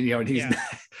today. And,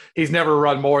 he's never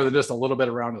run more than just a little bit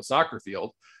around the soccer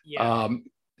field. Yeah.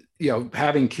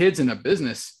 Having kids in a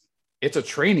business, it's a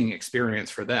training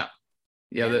experience for them.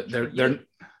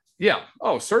 Yeah.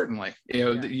 Oh, certainly.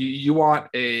 You want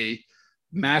a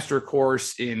master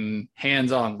course in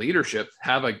hands-on leadership,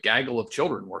 have a gaggle of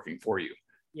children working for you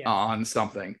on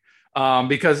something.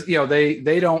 Because,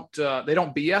 they don't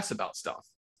BS about stuff.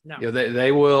 No.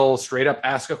 They will straight up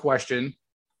ask a question,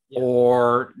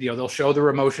 or, they'll show their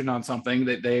emotion on something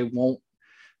that they won't,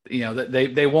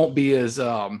 they won't be as,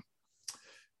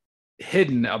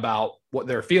 hidden about what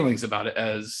their feelings about it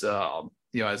as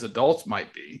as adults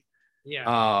might be.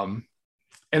 And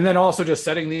then also just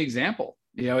setting the example.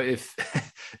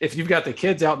 If you've got the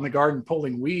kids out in the garden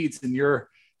pulling weeds and you're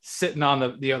sitting on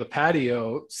the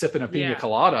patio sipping a pina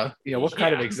colada, what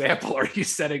kind of example are you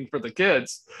setting for the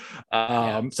kids?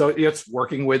 So it's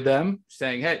working with them,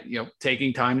 saying, hey,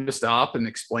 taking time to stop and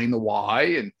explain the why,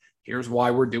 and here's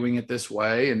why we're doing it this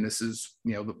way, and this is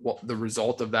what the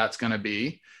result of that's going to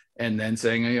be. And then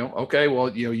saying, okay,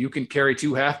 well, you can carry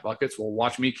 2 half buckets, well,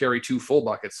 watch me carry 2 full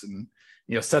buckets, and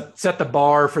set the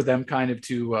bar for them kind of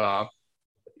to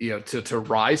to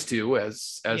rise to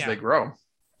as they grow.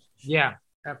 Yeah,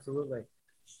 absolutely.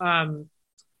 Talk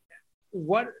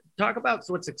about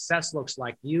what success looks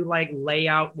like. You lay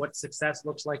out what success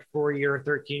looks like for your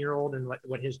 13-year-old and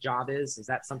what his job is. Is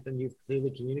that something you've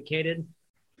clearly communicated?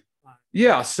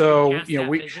 Yeah. So,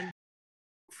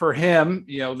 for him,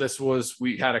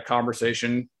 we had a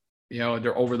conversation,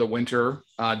 over the winter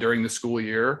during the school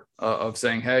year of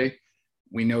saying, hey,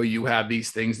 we know you have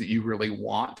these things that you really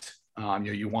want.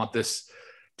 You want this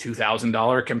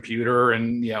 $2,000 computer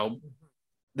and,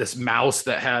 this mouse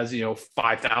that has,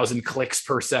 5,000 clicks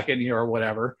per second, or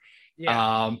whatever.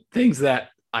 Things that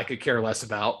I could care less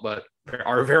about, but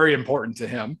are very important to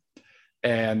him.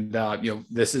 And,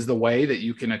 this is the way that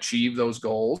you can achieve those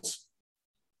goals.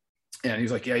 And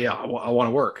he's like, yeah, I want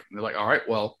to work. And they're like, all right,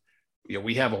 well,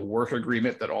 we have a work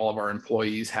agreement that all of our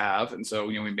employees have. And so,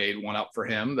 we made one up for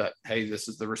him that, hey, this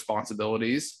is the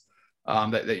responsibilities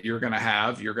that you're going to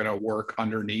have. You're going to work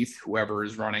underneath whoever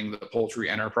is running the poultry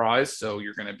enterprise. So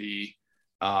you're going to be,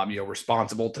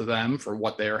 responsible to them for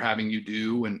what they're having you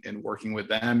do, and working with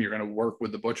them. You're going to work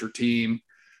with the butcher team,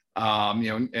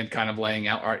 and kind of laying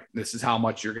out, all right, this is how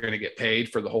much you're going to get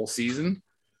paid for the whole season.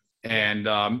 And,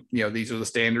 these are the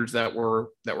standards that we're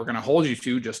going to hold you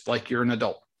to, just like you're an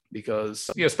adult, because,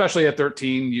 especially at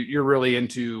 13, you're really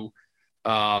into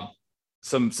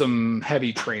some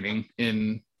heavy training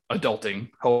in adulting,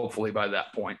 hopefully by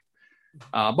that point.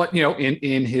 But,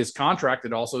 in his contract,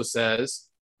 it also says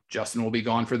Justin will be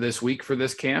gone for this week for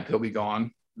this camp. He'll be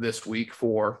gone this week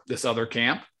for this other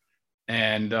camp.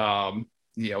 And,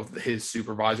 his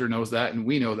supervisor knows that, and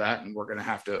we know that, and we're going to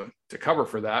have to cover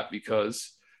for that,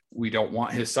 because we don't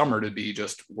want his summer to be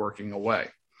just working away.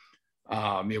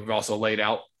 We've also laid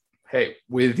out, hey,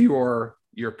 with your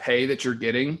pay that you're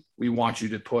getting, we want you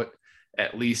to put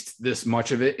at least this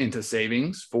much of it into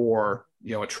savings for,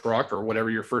 a truck or whatever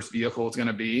your first vehicle is going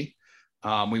to be.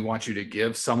 We want you to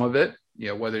give some of it,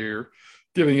 whether you're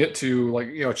giving it to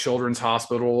a children's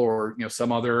hospital or,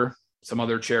 some other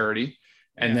charity.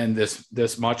 And then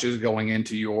this much is going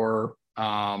into your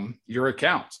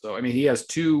account. So, I mean, he has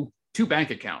two bank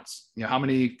accounts. How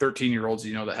many 13-year-olds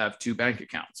do that have 2 bank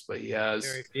accounts? But he has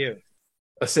very few.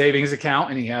 A savings account,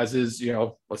 and he has his,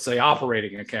 let's say,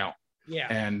 operating account. Yeah.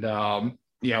 And,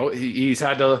 he's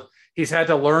had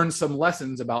to learn some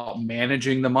lessons about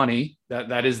managing the money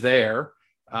that is there.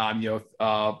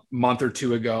 A month or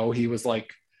 2 ago, he was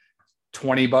like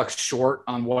 $20 short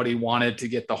on what he wanted to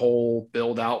get the whole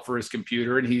build out for his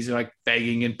computer. And he's like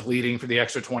begging and pleading for the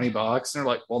extra $20. And they're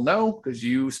like, well, no, because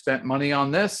you spent money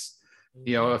on this,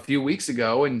 a few weeks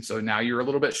ago. And so now you're a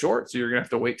little bit short. So you're going to have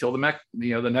to wait till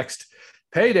the next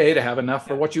payday to have enough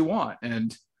for what you want.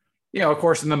 And, of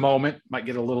course, in the moment might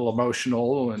get a little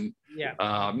emotional and,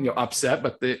 upset,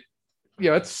 but you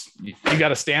got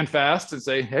to stand fast and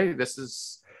say, hey, this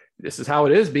is how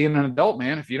it is being an adult,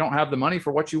 man. If you don't have the money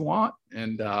for what you want.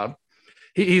 And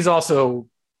he loves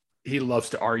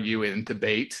to argue and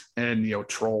debate and,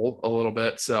 troll a little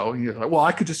bit. So he's like, well,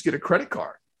 I could just get a credit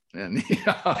card. And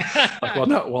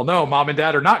well, no, mom and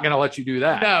dad are not going to let you do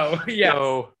that. No. Yeah.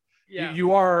 So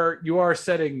you are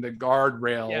setting the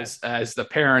guardrails as the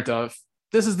parent of,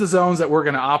 this is the zones that we're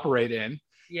going to operate in.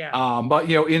 Yeah. But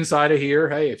inside of here,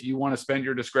 hey, if you want to spend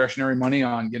your discretionary money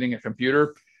on getting a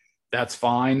computer, that's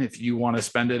fine. If you want to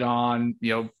spend it on,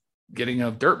 getting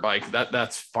a dirt bike,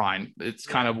 that's fine. It's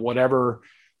kind of whatever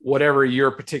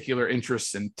your particular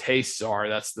interests and tastes are.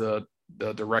 That's the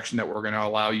direction that we're going to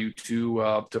allow you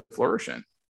to flourish in.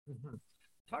 Mm-hmm.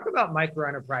 Talk about micro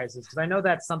enterprises, because I know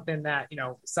that's something that,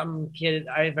 some kid,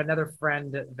 I have another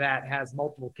friend that has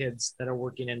multiple kids that are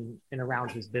working in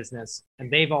around his business,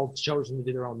 and they've all chosen to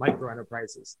do their own micro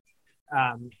enterprises.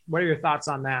 What are your thoughts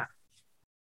on that?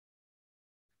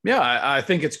 Yeah, I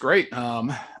think it's great.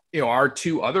 Our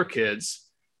 2 other kids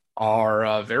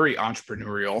are very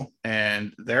entrepreneurial,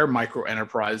 and their micro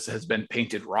enterprise has been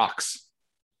painted rocks.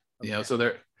 Okay. So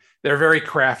they're very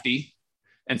crafty,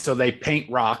 and so they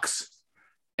paint rocks.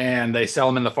 And they sell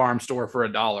them in the farm store for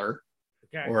 $1,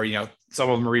 okay. Or, some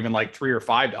of them are even like $3 or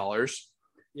 $5.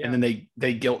 Yeah. And then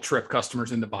they guilt trip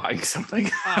customers into buying something.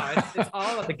 It's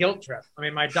all about the guilt trip. I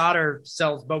mean, my daughter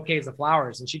sells bouquets of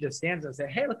flowers, and she just stands there and says,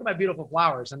 hey, look at my beautiful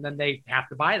flowers. And then they have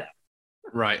to buy them.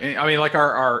 Right. And, I mean, like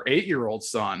our 8-year-old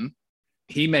son,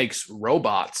 he makes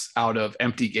robots out of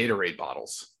empty Gatorade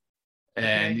bottles,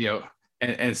 and Okay.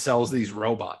 and sells these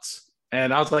robots.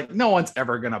 And I was like, no one's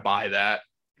ever gonna buy that.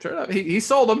 Sure enough, he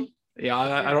sold them. Yeah,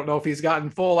 I don't know if he's gotten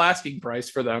full asking price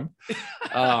for them.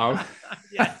 Um,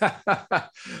 Yes.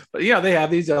 but yeah, they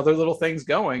have these other little things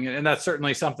going, and that's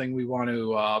certainly something we want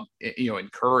to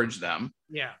encourage them.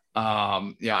 Yeah.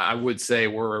 Yeah, I would say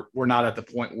we're not at the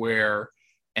point where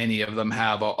any of them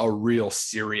have a real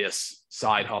serious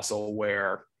side hustle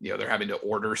where they're having to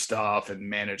order stuff and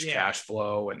manage cash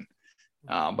flow, and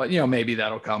but maybe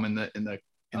that'll come in the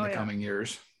coming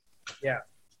years. Yeah.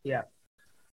 Yeah.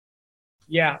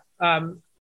 Yeah.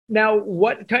 Now,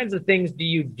 what kinds of things do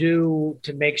you do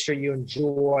to make sure you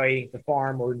enjoy the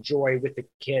farm or enjoy with the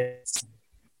kids?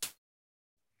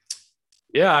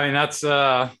 Yeah, I mean, that's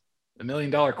a $1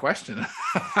 million question.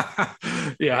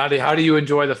 Yeah, how do you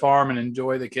enjoy the farm and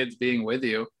enjoy the kids being with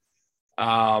you?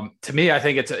 To me, I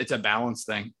think it's a balance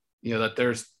thing. That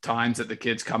there's times that the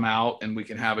kids come out and we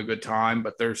can have a good time,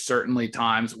 but there's certainly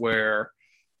times where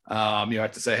you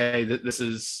have to say, hey, this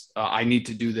is I need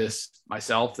to do this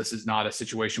myself. This is not a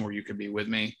situation where you can be with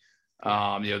me.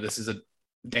 This is a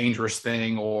dangerous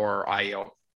thing, or I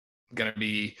going to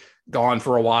be gone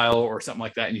for a while or something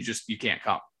like that, and you can't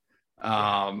come.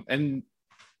 And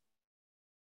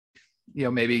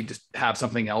maybe just have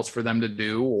something else for them to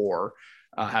do, or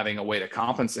having a way to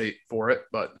compensate for it.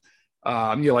 But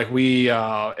like we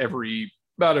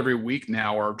about every week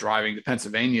now are driving to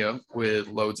Pennsylvania with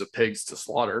loads of pigs to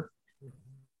slaughter.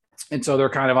 And so they're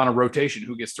kind of on a rotation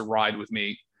who gets to ride with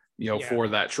me, for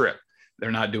that trip.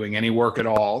 They're not doing any work at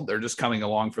all. They're just coming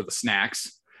along for the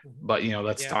snacks. But,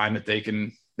 that's time that they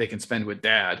can spend with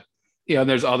dad.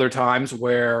 There's other times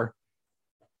where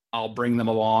I'll bring them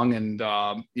along and,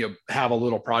 have a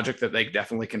little project that they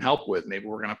definitely can help with. Maybe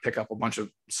we're going to pick up a bunch of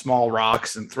small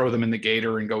rocks and throw them in the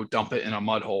gator and go dump it in a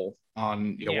mud hole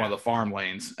on one of the farm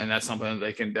lanes. And that's something that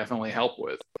they can definitely help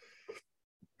with.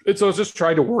 And so it's just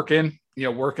trying to work in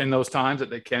those times that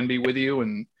they can be with you.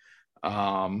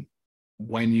 And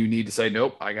when you need to say,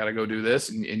 nope, I got to go do this.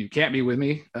 And you can't be with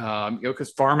me,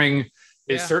 because farming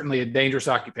is certainly a dangerous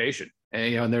occupation.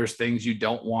 And there's things you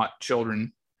don't want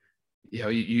children,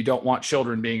 you don't want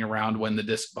children being around when the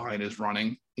disc vine is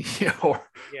running,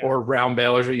 or round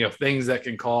balers, things that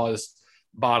can cause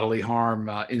bodily harm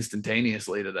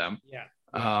instantaneously to them.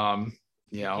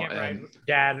 You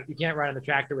can't ride on the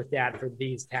tractor with dad for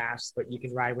these tasks, but you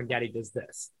can ride when daddy does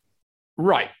this.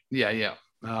 Right. Yeah.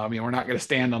 We're not going to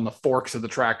stand on the forks of the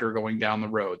tractor going down the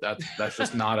road. That's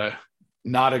just not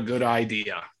a good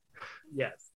idea.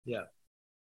 Yes. Yeah.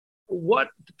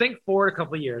 Think forward a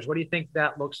couple of years. What do you think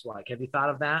that looks like? Have you thought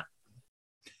of that?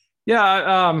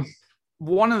 Yeah.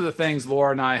 One of the things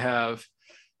Laura and I have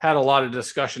had a lot of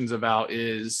discussions about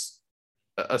is,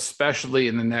 especially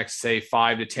in the next, say,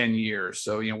 5 to 10 years.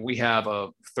 So, we have a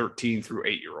 13 through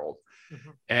 8-year-old,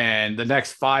 and the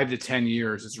next 5 to 10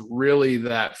 years is really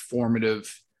that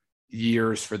formative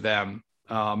years for them,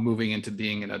 moving into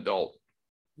being an adult.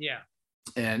 Yeah.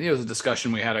 And, it was a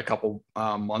discussion we had a couple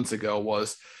months ago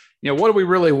was, what do we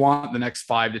really want the next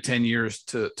 5 to 10 years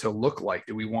to look like?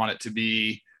 Do we want it to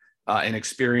be an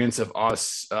experience of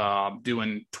us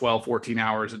doing 12, 14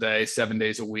 hours a day, 7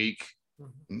 days a week,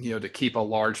 to keep a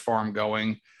large farm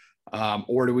going?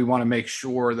 Or do we want to make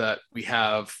sure that we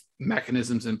have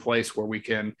mechanisms in place where we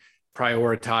can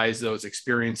prioritize those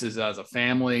experiences as a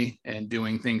family and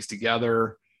doing things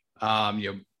together,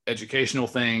 educational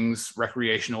things,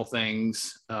 recreational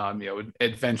things,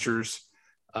 adventures,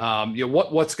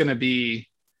 what's going to be,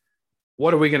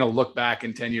 what are we going to look back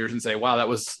in 10 years and say, wow, that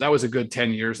was a good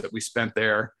 10 years that we spent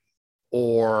there?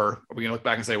 Or are we going to look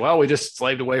back and say, well, we just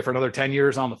slaved away for another 10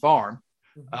 years on the farm?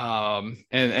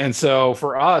 And so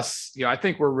for us, I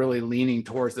think we're really leaning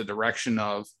towards the direction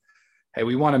of, hey,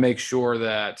 we want to make sure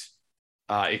that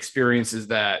experiences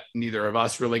that neither of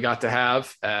us really got to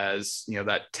have as,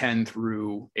 that 10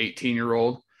 through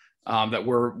 18-year-old, that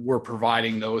we're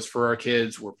providing those for our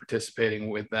kids. We're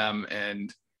participating with them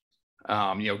and,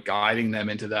 guiding them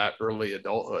into that early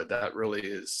adulthood. That really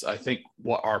is, I think,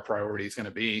 what our priority is going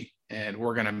to be. And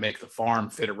we're going to make the farm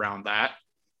fit around that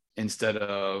instead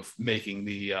of making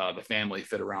the family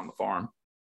fit around the farm.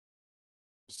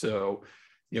 So,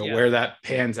 where that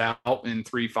pans out in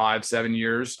 3, 5, 7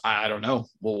 years, I don't know.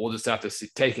 We'll just have to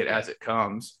take it as it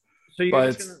comes. So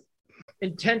you're just going to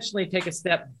intentionally take a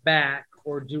step back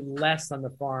or do less on the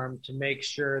farm to make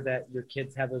sure that your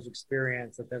kids have those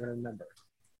experiences that they're going to remember.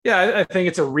 Yeah, I think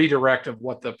it's a redirect of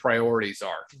what the priorities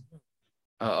are.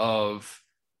 Of,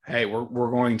 hey,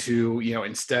 we're going to,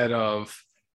 instead of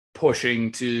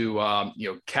pushing to,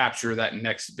 capture that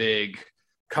next big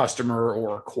customer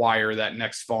or acquire that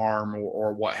next farm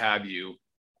or what have you.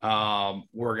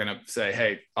 We're going to say,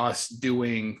 hey, us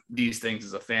doing these things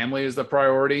as a family is the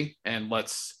priority. And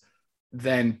let's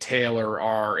then tailor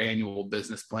our annual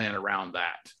business plan around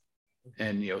that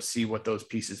and, see what those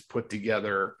pieces put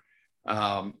together,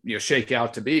 shake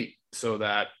out to be, so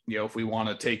that, if we want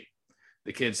to take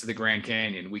the kids to the Grand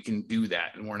Canyon, we can do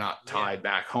that. And we're not tied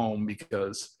back home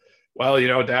because, well,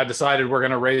 dad decided we're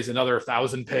going to raise another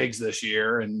 1,000 pigs this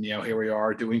year. And, here we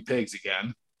are doing pigs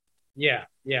again. Yeah.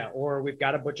 Yeah. Or we've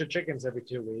got to butcher chickens every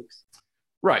 2 weeks.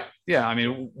 Right. Yeah. I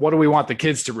mean, what do we want the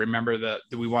kids to remember?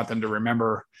 Do we want them to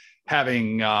remember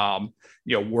having,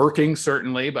 working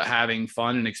certainly, but having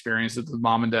fun and experiences with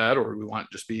mom and dad? Or do we want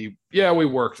to just be, we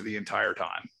worked the entire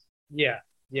time? Yeah.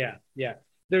 Yeah. Yeah.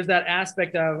 There's that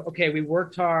aspect of, okay, we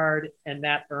worked hard and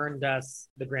that earned us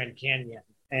the Grand Canyon.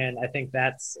 And I think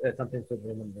that's something for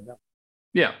them to know.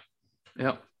 Yeah.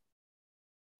 Yeah.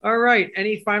 All right.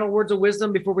 Any final words of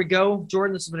wisdom before we go?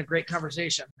 Jordan, this has been a great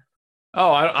conversation.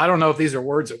 Oh, I don't know if these are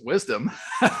words of wisdom.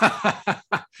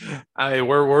 I mean,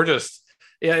 we're just,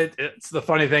 it's the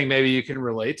funny thing. Maybe you can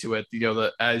relate to it,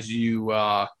 that as you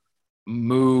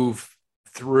move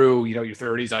through, your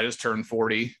 30s, I just turned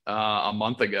 40 a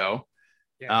month ago.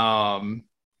 Yeah.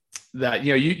 That,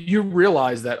 you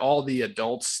realize that all the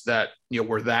adults that,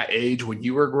 were that age when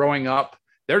you were growing up,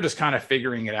 they're just kind of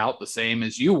figuring it out the same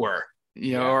as you were,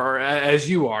 or as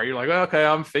you are. You're like, okay,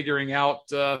 I'm figuring out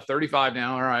 35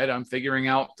 now. All right. I'm figuring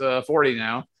out 40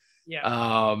 now.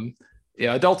 Yeah.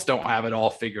 Adults don't have it all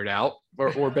figured out.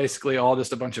 We're basically all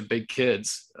just a bunch of big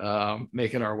kids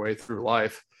making our way through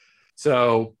life.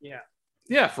 So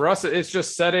for us, it's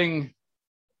just setting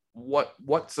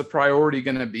what's the priority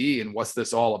going to be and what's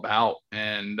this all about.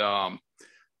 And,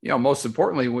 most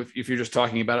importantly, if you're just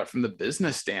talking about it from the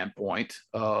business standpoint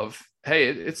of, hey,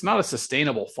 it's not a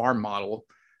sustainable farm model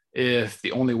if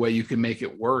the only way you can make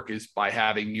it work is by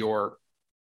having your,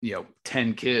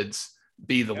 10 kids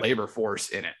be the labor force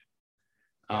in it.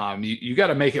 You got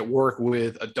to make it work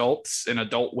with adults and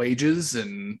adult wages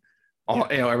and all,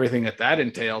 everything that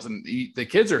entails. And the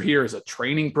kids are here as a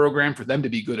training program for them to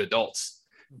be good adults,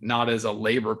 not as a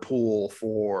labor pool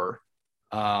for,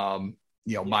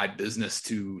 my business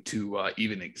to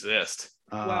even exist.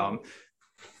 Well,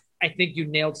 I think you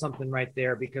nailed something right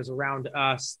there, because around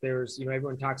us, there's,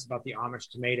 everyone talks about the Amish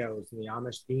tomatoes and the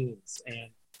Amish beans, and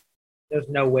there's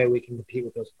no way we can compete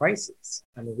with those prices.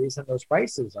 And the reason those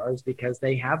prices are is because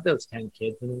they have those 10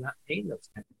 kids and they're not paying those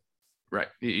 10 kids. Right.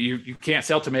 You can't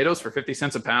sell tomatoes for 50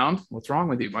 cents a pound. What's wrong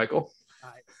with you, Michael?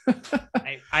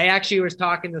 I actually was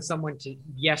talking to someone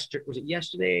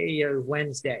yesterday or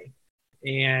Wednesday?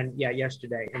 And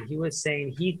yesterday. And he was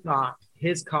saying he thought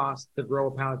his cost to grow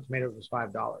a pound of tomatoes was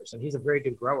 $5. And he's a very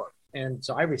good grower. And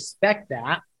so I respect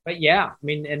that. But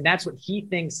and that's what he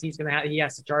thinks he's going to have. He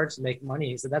has to charge to make money.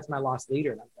 He said, that's my lost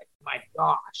leader. And I'm like, my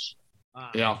gosh.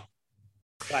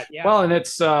 But well, and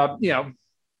it's, I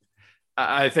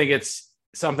think it's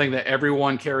something that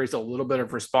everyone carries a little bit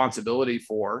of responsibility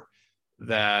for,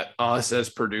 that us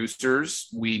as producers,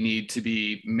 we need to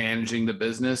be managing the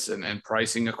business and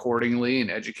pricing accordingly and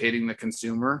educating the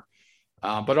consumer.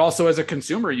 But also as a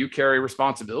consumer, you carry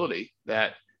responsibility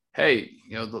that, hey,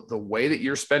 the way that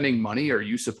you're spending money, are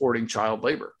you supporting child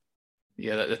labor?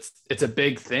 It's a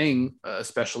big thing,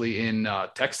 especially in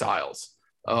textiles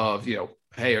of,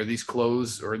 hey, are these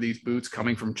clothes or these boots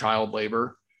coming from child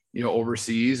labor,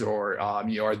 overseas, or,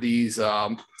 are these,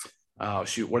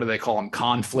 what do they call them?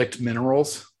 Conflict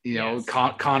minerals, Yes.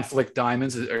 Conflict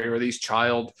diamonds, are these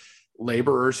child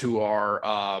laborers who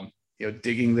are,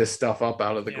 digging this stuff up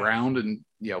out of the ground in,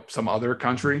 some other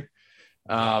country.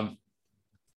 The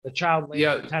child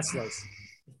labor Teslas.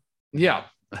 Yeah.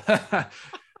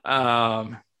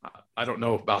 I don't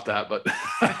know about that, but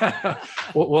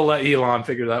we'll let Elon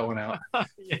figure that one out.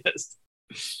 Yes.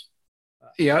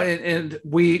 And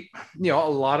we, a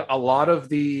lot of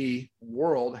the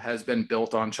world has been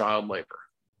built on child labor.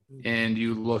 And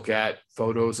you look at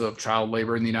photos of child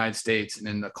labor in the United States and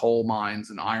in the coal mines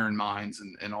and iron mines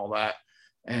and all that.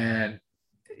 And,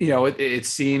 it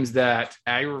seems that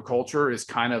agriculture is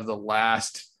kind of the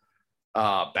last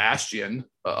bastion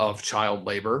of child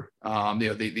labor.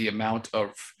 The amount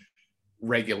of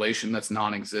regulation that's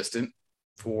non-existent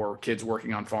for kids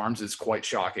working on farms is quite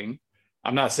shocking.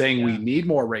 I'm not saying we need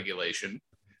more regulation,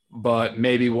 but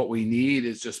maybe what we need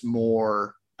is just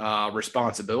more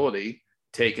responsibility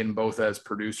taken both as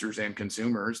producers and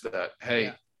consumers, that,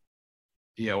 hey,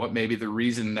 what maybe the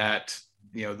reason that,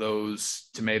 those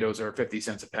tomatoes are 50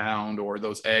 cents a pound, or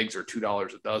those eggs are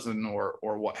 $2 a dozen, or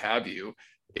what have you,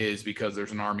 is because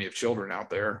there's an army of children out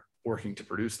there working to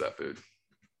produce that food.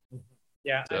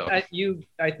 Yeah, so. I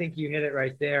think you hit it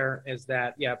right there, is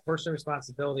that, personal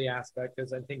responsibility aspect,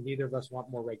 because I think neither of us want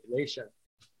more regulation,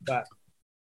 but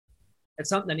it's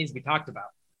something that needs to be talked about.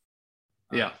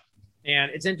 Yeah. And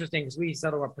it's interesting because we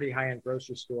settle a pretty high-end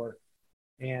grocery store,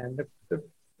 and they're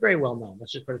very well known.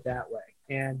 Let's just put it that way.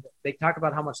 And they talk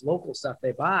about how much local stuff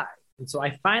they buy. And so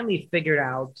I finally figured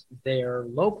out their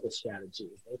local strategy.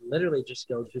 They literally just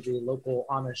go to the local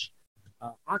Amish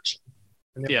auction.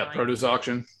 Produce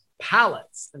auction.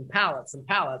 Pallets and pallets and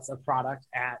pallets of product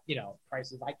at,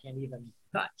 prices I can't even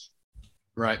touch.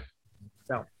 Right.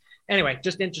 So anyway,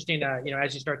 just interesting to,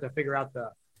 as you start to figure out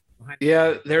the.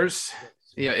 It's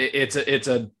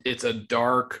a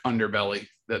dark underbelly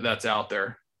that's out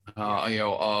there,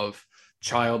 of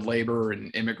child labor and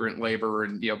immigrant labor,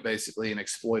 and basically an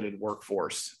exploited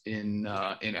workforce in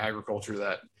agriculture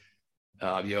that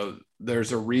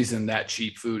there's a reason that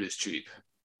cheap food is cheap.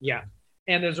 Yeah.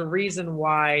 And there's a reason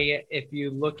why, if you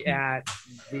look at,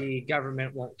 the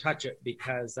government won't touch it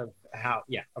because of how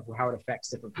it affects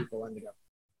different people in the government.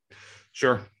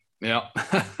 Sure. Yeah.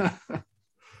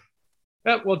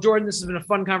 Well, Jordan, this has been a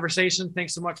fun conversation.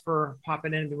 Thanks so much for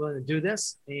popping in and being willing to do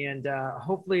this. And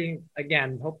hopefully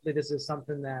this is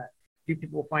something that few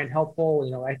people will find helpful.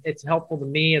 It's helpful to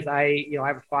me as I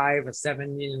have a 5, a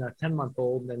 7, and a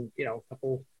 10-month-old, and a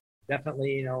couple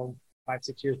definitely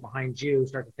 5-6 years behind you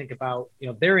start to think about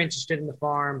they're interested in the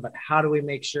farm, but how do we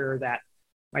make sure that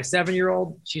my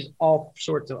 7-year-old, she's all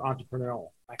sorts of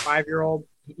entrepreneurial. My 5-year-old,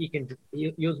 you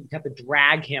have to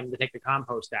drag him to take the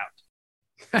compost out.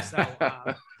 So,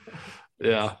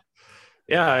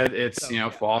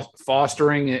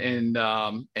 fostering and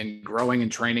growing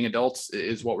and training adults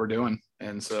is what we're doing.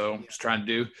 And so just trying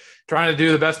to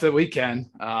do the best that we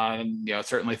can. And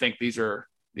certainly think these are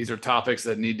topics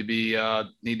that need to be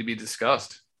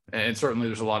discussed. And certainly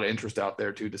there's a lot of interest out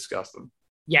there to discuss them.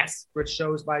 Yes, which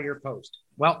shows by your post.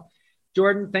 Well,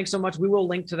 Jordan, thanks so much. We will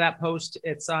link to that post.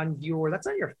 It's on your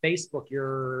Facebook,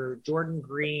 your Jordan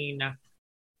Green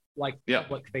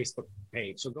public Facebook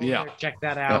page. So go there, check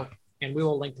that out, and we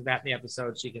will link to that in the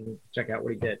episode so you can check out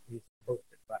what he did. He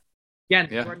posted. But again,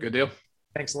 Jordan, good deal.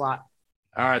 Thanks a lot.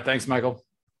 All right, thanks, Michael.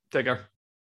 Take care.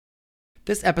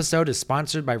 This episode is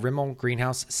sponsored by Rimmel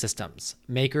Greenhouse Systems,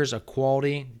 makers of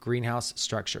quality greenhouse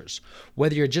structures.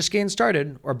 Whether you're just getting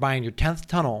started or buying your 10th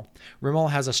tunnel,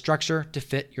 Rimmel has a structure to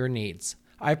fit your needs.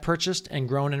 I've purchased and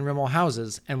grown in Rimmel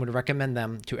houses and would recommend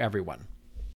them to everyone.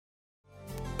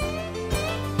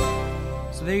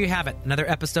 So there you have it, another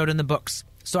episode in the books.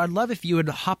 So I'd love if you would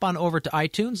hop on over to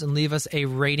iTunes and leave us a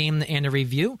rating and a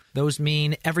review. Those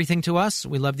mean everything to us.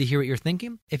 We love to hear what you're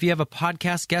thinking. If you have a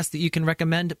podcast guest that you can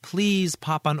recommend, please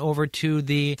pop on over to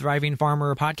the Thriving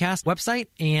Farmer Podcast website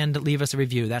and leave us a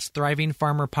review. That's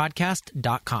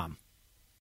thrivingfarmerpodcast.com.